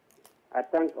 I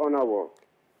thank Honorable.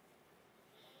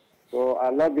 So I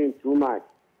love him too much.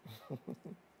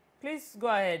 Please go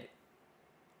ahead.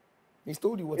 He's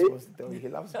told you what he wants to tell you. He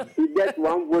loves me. He gets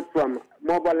one vote from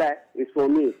Mobile is for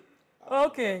me.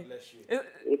 Okay.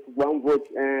 It's one vote.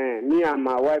 Me and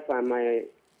my wife and my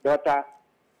daughter,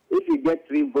 if you get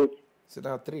 3 votes So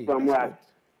now 3. from us.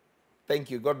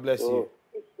 Thank you. God bless you.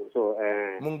 So,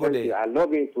 Mungo Day. I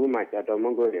love him too much at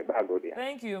Mungo Day.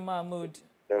 Thank you, Mahmoud.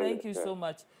 Thank you so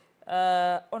much.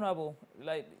 Honorable,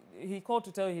 like, he called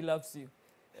to tell you he loves you.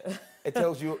 It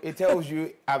tells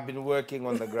you I've been working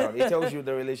on the ground. It tells you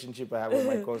the relationship I have with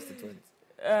my constituents.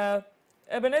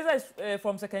 Ebenezer is,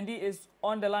 from Sekendi is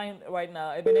on the line right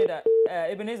now.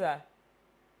 Ebenezer.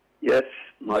 Yes,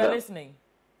 madam. You're listening.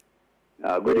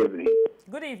 Good evening.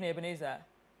 Good evening, Ebenezer.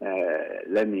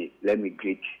 Let me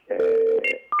greet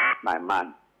my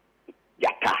man,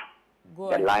 Yaka,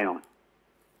 the lion.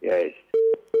 Yes,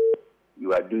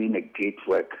 you are doing a great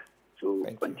work. So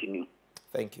continue.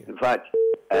 Thank you. In fact,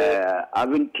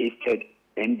 having tasted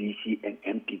NDC and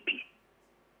MPP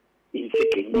in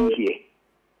Sekendi here,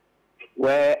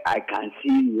 where I can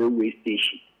see railway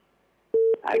station,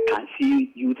 I can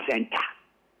see youth center,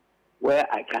 where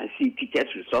I can see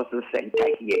teachers resources center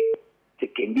here,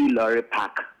 Sekendi Lorry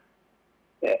Park,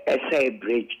 SA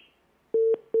Bridge.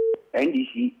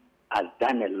 NDC has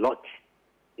done a lot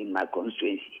in my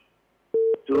constituency.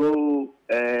 So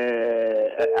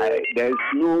there's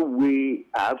no way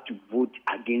I have to vote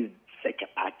against such a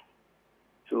party.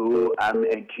 So I'm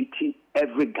entreating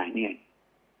every Ghanaian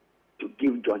to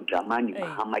give John Dramani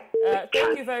Mahama a chance.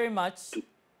 Thank you very much.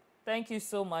 Thank you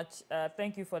so much.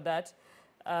 Thank you for that.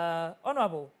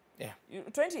 Honorable,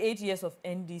 28 years of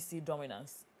NDC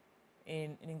dominance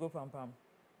in Ngo Pram.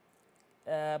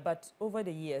 But over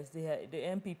the years, the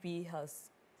MPP has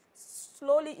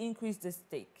slowly increased the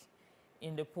stake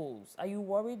in the polls. Are you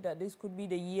worried that this could be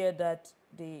the year that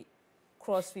they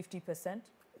cross 50%?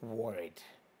 Worried.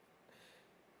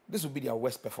 This will be their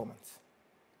worst performance.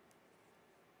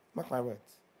 Mark my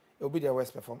words. It will be their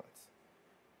worst performance.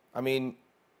 I mean,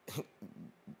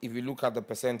 if you look at the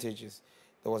percentages,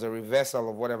 there was a reversal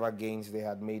of whatever gains they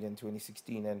had made in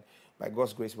 2016, and by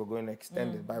God's grace, we're going to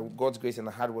extend it. By God's grace and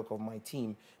the hard work of my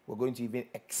team, we're going to even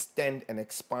extend and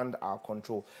expand our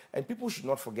control. And people should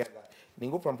not forget that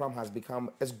Ngo Pram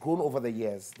has grown over the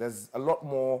years. There's a lot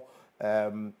more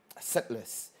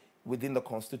settlers within the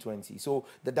constituency. So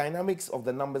the dynamics of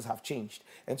the numbers have changed.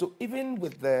 And so even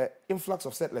with the influx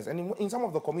of settlers, and in some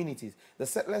of the communities, the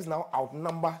settlers now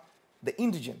outnumber the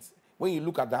indigents. When you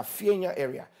look at the Afienya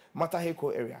area,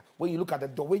 Mataheko area, when you look at the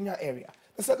Dowenya area,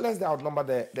 the settlers, they outnumber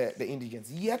the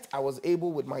indigents. Yet I was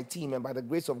able with my team and by the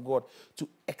grace of God to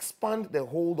expand the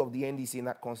hold of the NDC in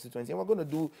that constituency. And we're going to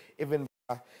do even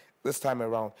better this time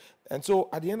around. And so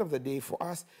at the end of the day, for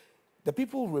us, the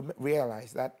people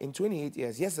realize that in 28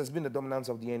 years, yes, there's been the dominance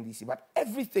of the NDC, but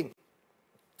every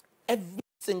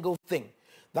single thing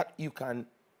that you can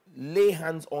lay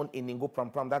hands on in Ngo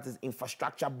Pram that is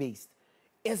infrastructure based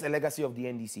is a legacy of the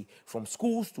NDC. From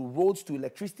schools to roads to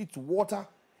electricity to water,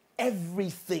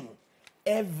 everything,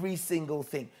 every single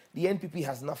thing. The NPP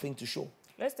has nothing to show.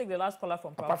 Let's take the last caller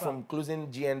from Pram. Apart from closing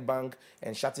GN Bank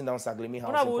and shutting down Saglimi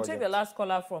House. We'll take the last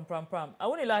caller from Pram.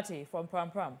 Awunilati from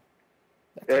Pram.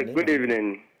 Good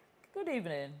evening. Good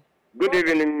evening. Good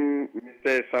evening,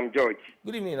 Mr. Sam George.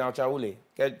 Good evening, Auchaule.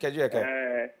 I'm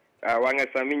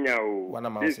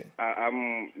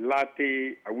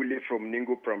Lati Awule from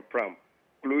Ningo Pram,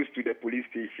 close to the police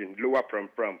station, Lower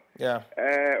Pram. Yeah.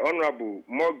 Honorable,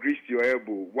 more grease to your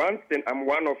elbow. One thing, I'm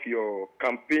one of your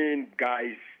campaign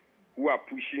guys who are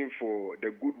pushing for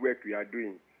the good work we are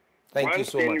doing. Thank you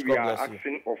so much. One thing we are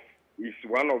asking of is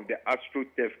one of the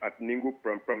AstroTurf at Ningo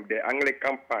Pram, the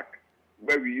Anglican Park,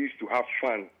 where we used to have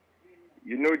fun.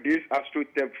 You know, this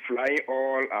AstroTurf flying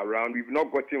all around. We've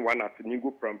not gotten one at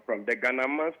Ningo Pram. The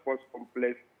Ghanaman Sports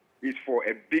Complex is for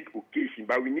a big occasion,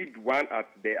 but we need one at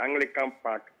the Anglican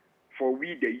Park for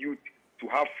we, the youth, to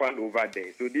have fun over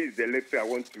there. So this is the letter I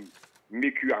want to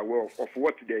make you aware of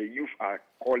what the youth are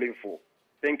calling for.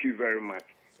 Thank you very much.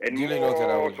 And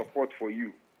more support for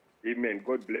you. Amen.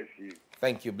 God bless you.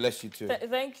 Thank you. Bless you too.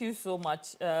 Thank you so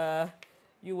much.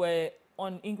 You were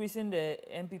on increasing the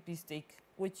MPP stake,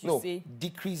 which you say...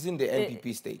 decreasing the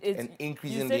MPP stake and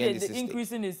increasing the NDC stake. The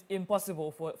increasing is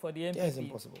impossible for the MPP. Yeah, it's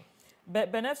impossible.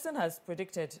 But Benefson has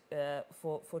predicted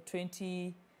for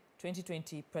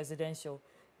 2020 presidential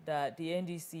that the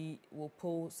NDC will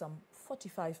poll some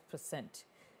 45%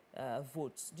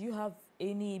 votes. Do you have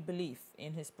any belief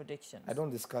in his predictions? I don't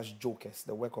discuss jokers,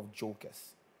 the work of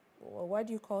jokers. Well, why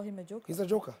do you call him a joker? He's a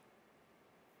joker.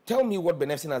 Tell me what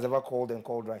Benefson has ever called and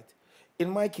called right. In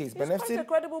my case, He's Benefson... quite a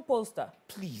credible pollster.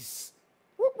 Please.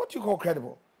 What do you call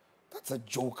credible? That's a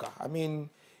joker. I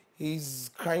mean, he's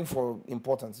crying for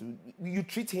importance. You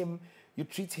treat him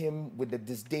with the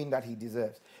disdain that he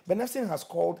deserves. Benefson has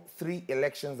called 3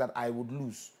 elections that I would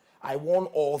lose. I won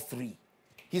all 3.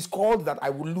 He's called that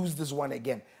I will lose this one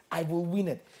again. I will win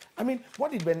it. I mean,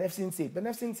 what did Benefson say?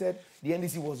 Benefson said the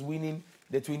NDC was winning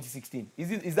the 2016.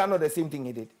 Is that not the same thing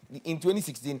he did? In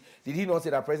 2016, did he not say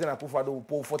that President Akufo-Addo will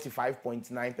poll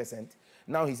 45.9%?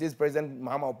 Now he says President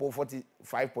Mahama will poll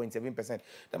 45.7%.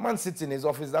 The man sits in his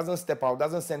office, doesn't step out,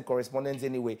 doesn't send correspondence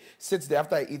anyway, sits there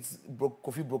after he eats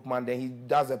Kofi Brookman, then he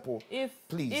does a poll.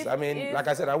 Please, like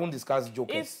I said, I won't discuss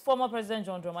jokers. If former President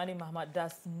John Dramani Mahama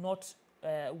does not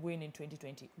win in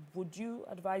 2020, would you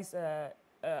advise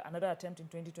another attempt in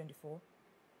 2024?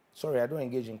 Sorry, I don't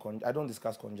engage in I don't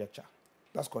discuss conjecture.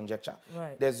 That's conjecture.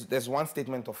 Right. There's one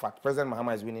statement of fact. President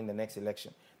Mahama is winning the next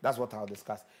election. That's what I'll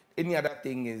discuss. Any other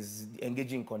thing is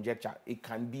engaging in conjecture. It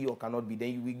can be or cannot be.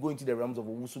 Then we go into the realms of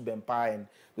Owusu Bempa and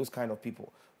those kind of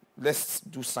people. Let's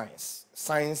do science.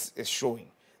 Science is showing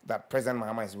that President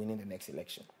Mahama is winning the next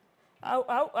election.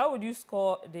 How would you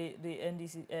score the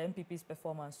NDC, MPP's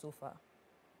performance so far?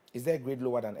 Is there a grade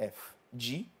lower than F?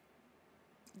 G?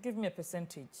 Give me a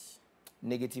percentage.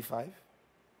 -5.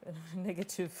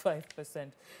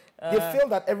 -5%. They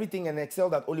failed at everything and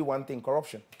excelled at only one thing: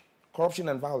 corruption. Corruption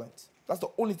and violence. That's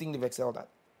the only thing they've excelled at.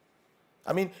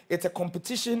 I mean, it's a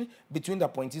competition between the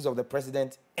appointees of the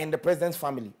president and the president's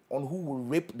family on who will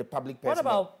rape the public person. What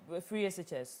about free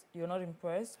SHS? You're not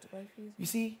impressed by free SHS? You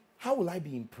see, how will I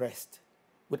be impressed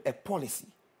with a policy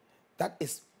that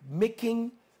is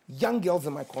making young girls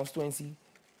in my constituency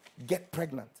get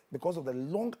pregnant because of the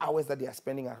long hours that they are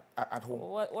spending at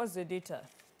home? What's the data?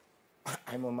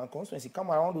 I'm on my constituency. Come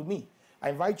around with me. I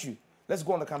invite you. Let's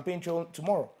go on the campaign trail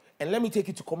tomorrow. And let me take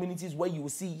you to communities where you will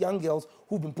see young girls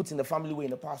who've been put in the family way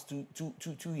in the past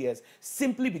two years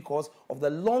simply because of the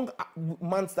long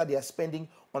months that they are spending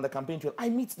on the campaign trail. I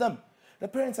meet them. The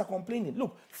parents are complaining.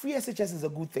 Look, free SHS is a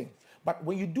good thing. But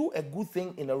when you do a good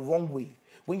thing in a wrong way,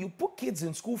 when you put kids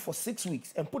in school for 6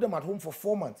 weeks and put them at home for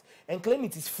 4 months and claim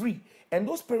it is free, and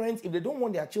those parents, if they don't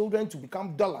want their children to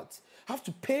become dullards, have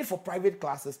to pay for private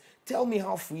classes, tell me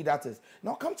how free that is.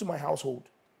 Now come to my household.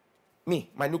 Me,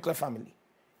 my nuclear family,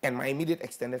 and my immediate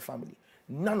extended family.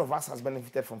 None of us has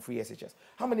benefited from free SHS.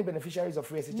 How many beneficiaries of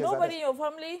free SHS Nobody are there? in your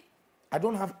family? I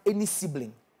don't have any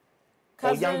sibling,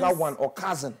 Cousins, or younger one, or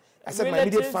cousin. I said relatives? my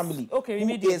immediate family. Okay,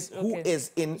 who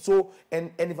is in, so,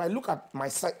 and if I look at my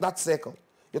that circle,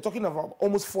 you're talking about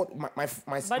almost 40, my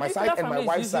side and my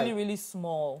wife's side. But usually really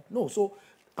small. No, so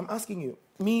I'm asking you,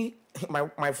 me,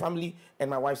 my family and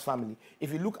my wife's family,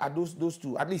 if you look at those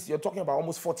two, at least you're talking about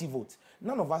almost 40 votes.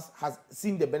 None of us has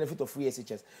seen the benefit of free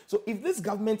SHS. So if this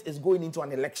government is going into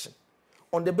an election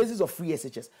on the basis of free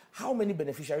SHS, how many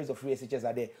beneficiaries of free SHS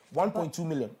are there? 1.2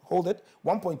 million. Hold it.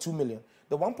 1.2 million.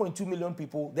 The 1.2 million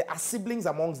people, there are siblings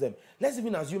amongst them. Let's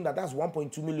even assume that that's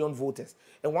 1.2 million voters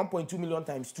and 1.2 million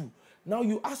times 2. Now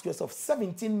you ask yourself,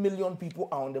 17 million people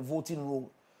are on the voting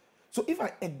roll. So if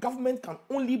a government can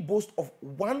only boast of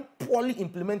one poorly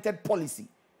implemented policy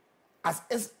as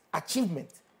its achievement,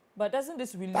 but doesn't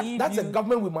this relieve that's you? a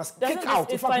government we must kick out.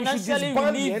 Doesn't it financially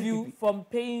relieve you from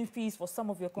paying fees for some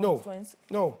of your constituents?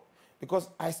 No, because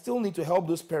I still need to help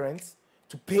those parents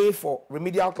to pay for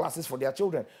remedial classes for their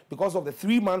children because of the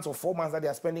 3 months or 4 months that they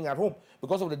are spending at home,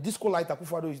 because of the disco light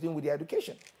Akufo-Addo is doing with their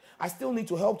education. I still need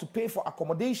to help to pay for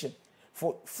accommodation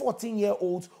for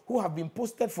 14-year-olds who have been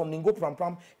posted from Ningo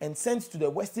Pram and sent to the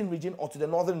western region or to the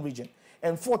northern region.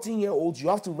 And 14-year-olds, you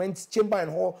have to rent chamber and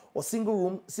hall or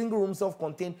single room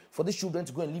self-contained for these children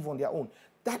to go and live on their own.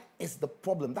 That is the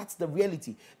problem. That's the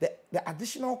reality. The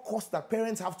additional cost that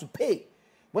parents have to pay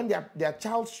when their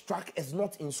child's track is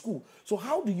not in school. So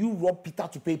how do you rob Peter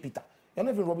to pay Peter? You're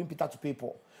not even robbing Peter to pay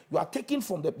Paul. You are taking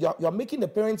from you are making the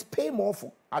parents pay more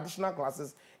for additional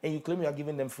classes, and you claim you are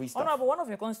giving them free stuff. Honorable, one of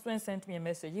your constituents sent me a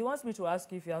message. He wants me to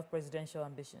ask you if you have presidential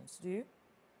ambitions. Do you?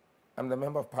 I'm the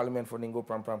member of parliament for Ningo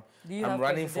Pram. Do you I'm have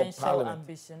running for parliament.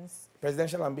 ambitions?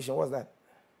 Presidential ambition, what's that?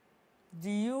 Do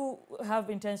you have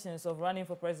intentions of running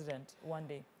for president one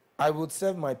day? I would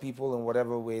serve my people in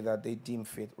whatever way that they deem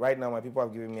fit. Right now, my people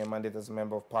have given me a mandate as a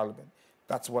member of parliament.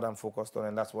 That's what I'm focused on,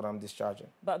 and that's what I'm discharging.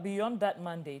 But beyond that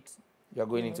mandate, you're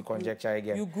going into conjecture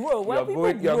again. You grow. Well,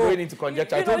 you're going into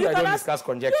conjecture. I told you I don't discuss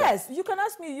conjecture. Yes, you can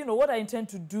ask me, what I intend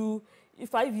to do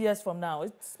 5 years from now.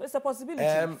 It's a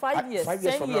possibility. 5 years,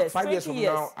 10 years, 5 years from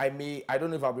now, I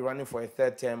don't know if I'll be running for a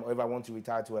third term or if I want to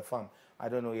retire to a farm. I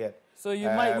don't know yet. So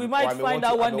we might find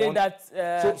out one day that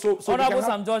Honorable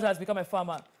Sam George has become a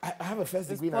farmer. I have a first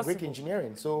degree in agric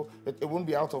engineering, so it won't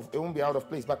be out of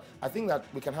place. But I think that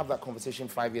we can have that conversation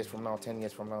 5 years from now, 10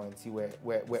 years from now, and see where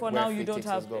for now you don't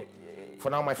have. For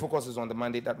now, my focus is on the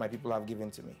mandate that my people have given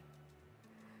to me.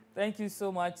 Thank you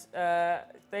so much.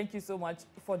 Thank you so much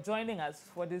for joining us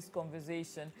for this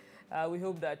conversation. We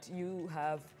hope that you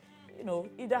have,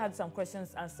 either had some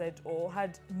questions answered or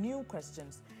had new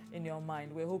questions in your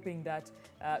mind. We're hoping that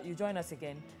you join us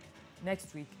again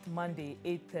next week, Monday,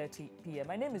 8:30 p.m.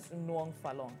 My name is Nuong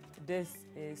Faalong. This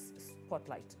is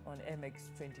Spotlight on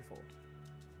MX24.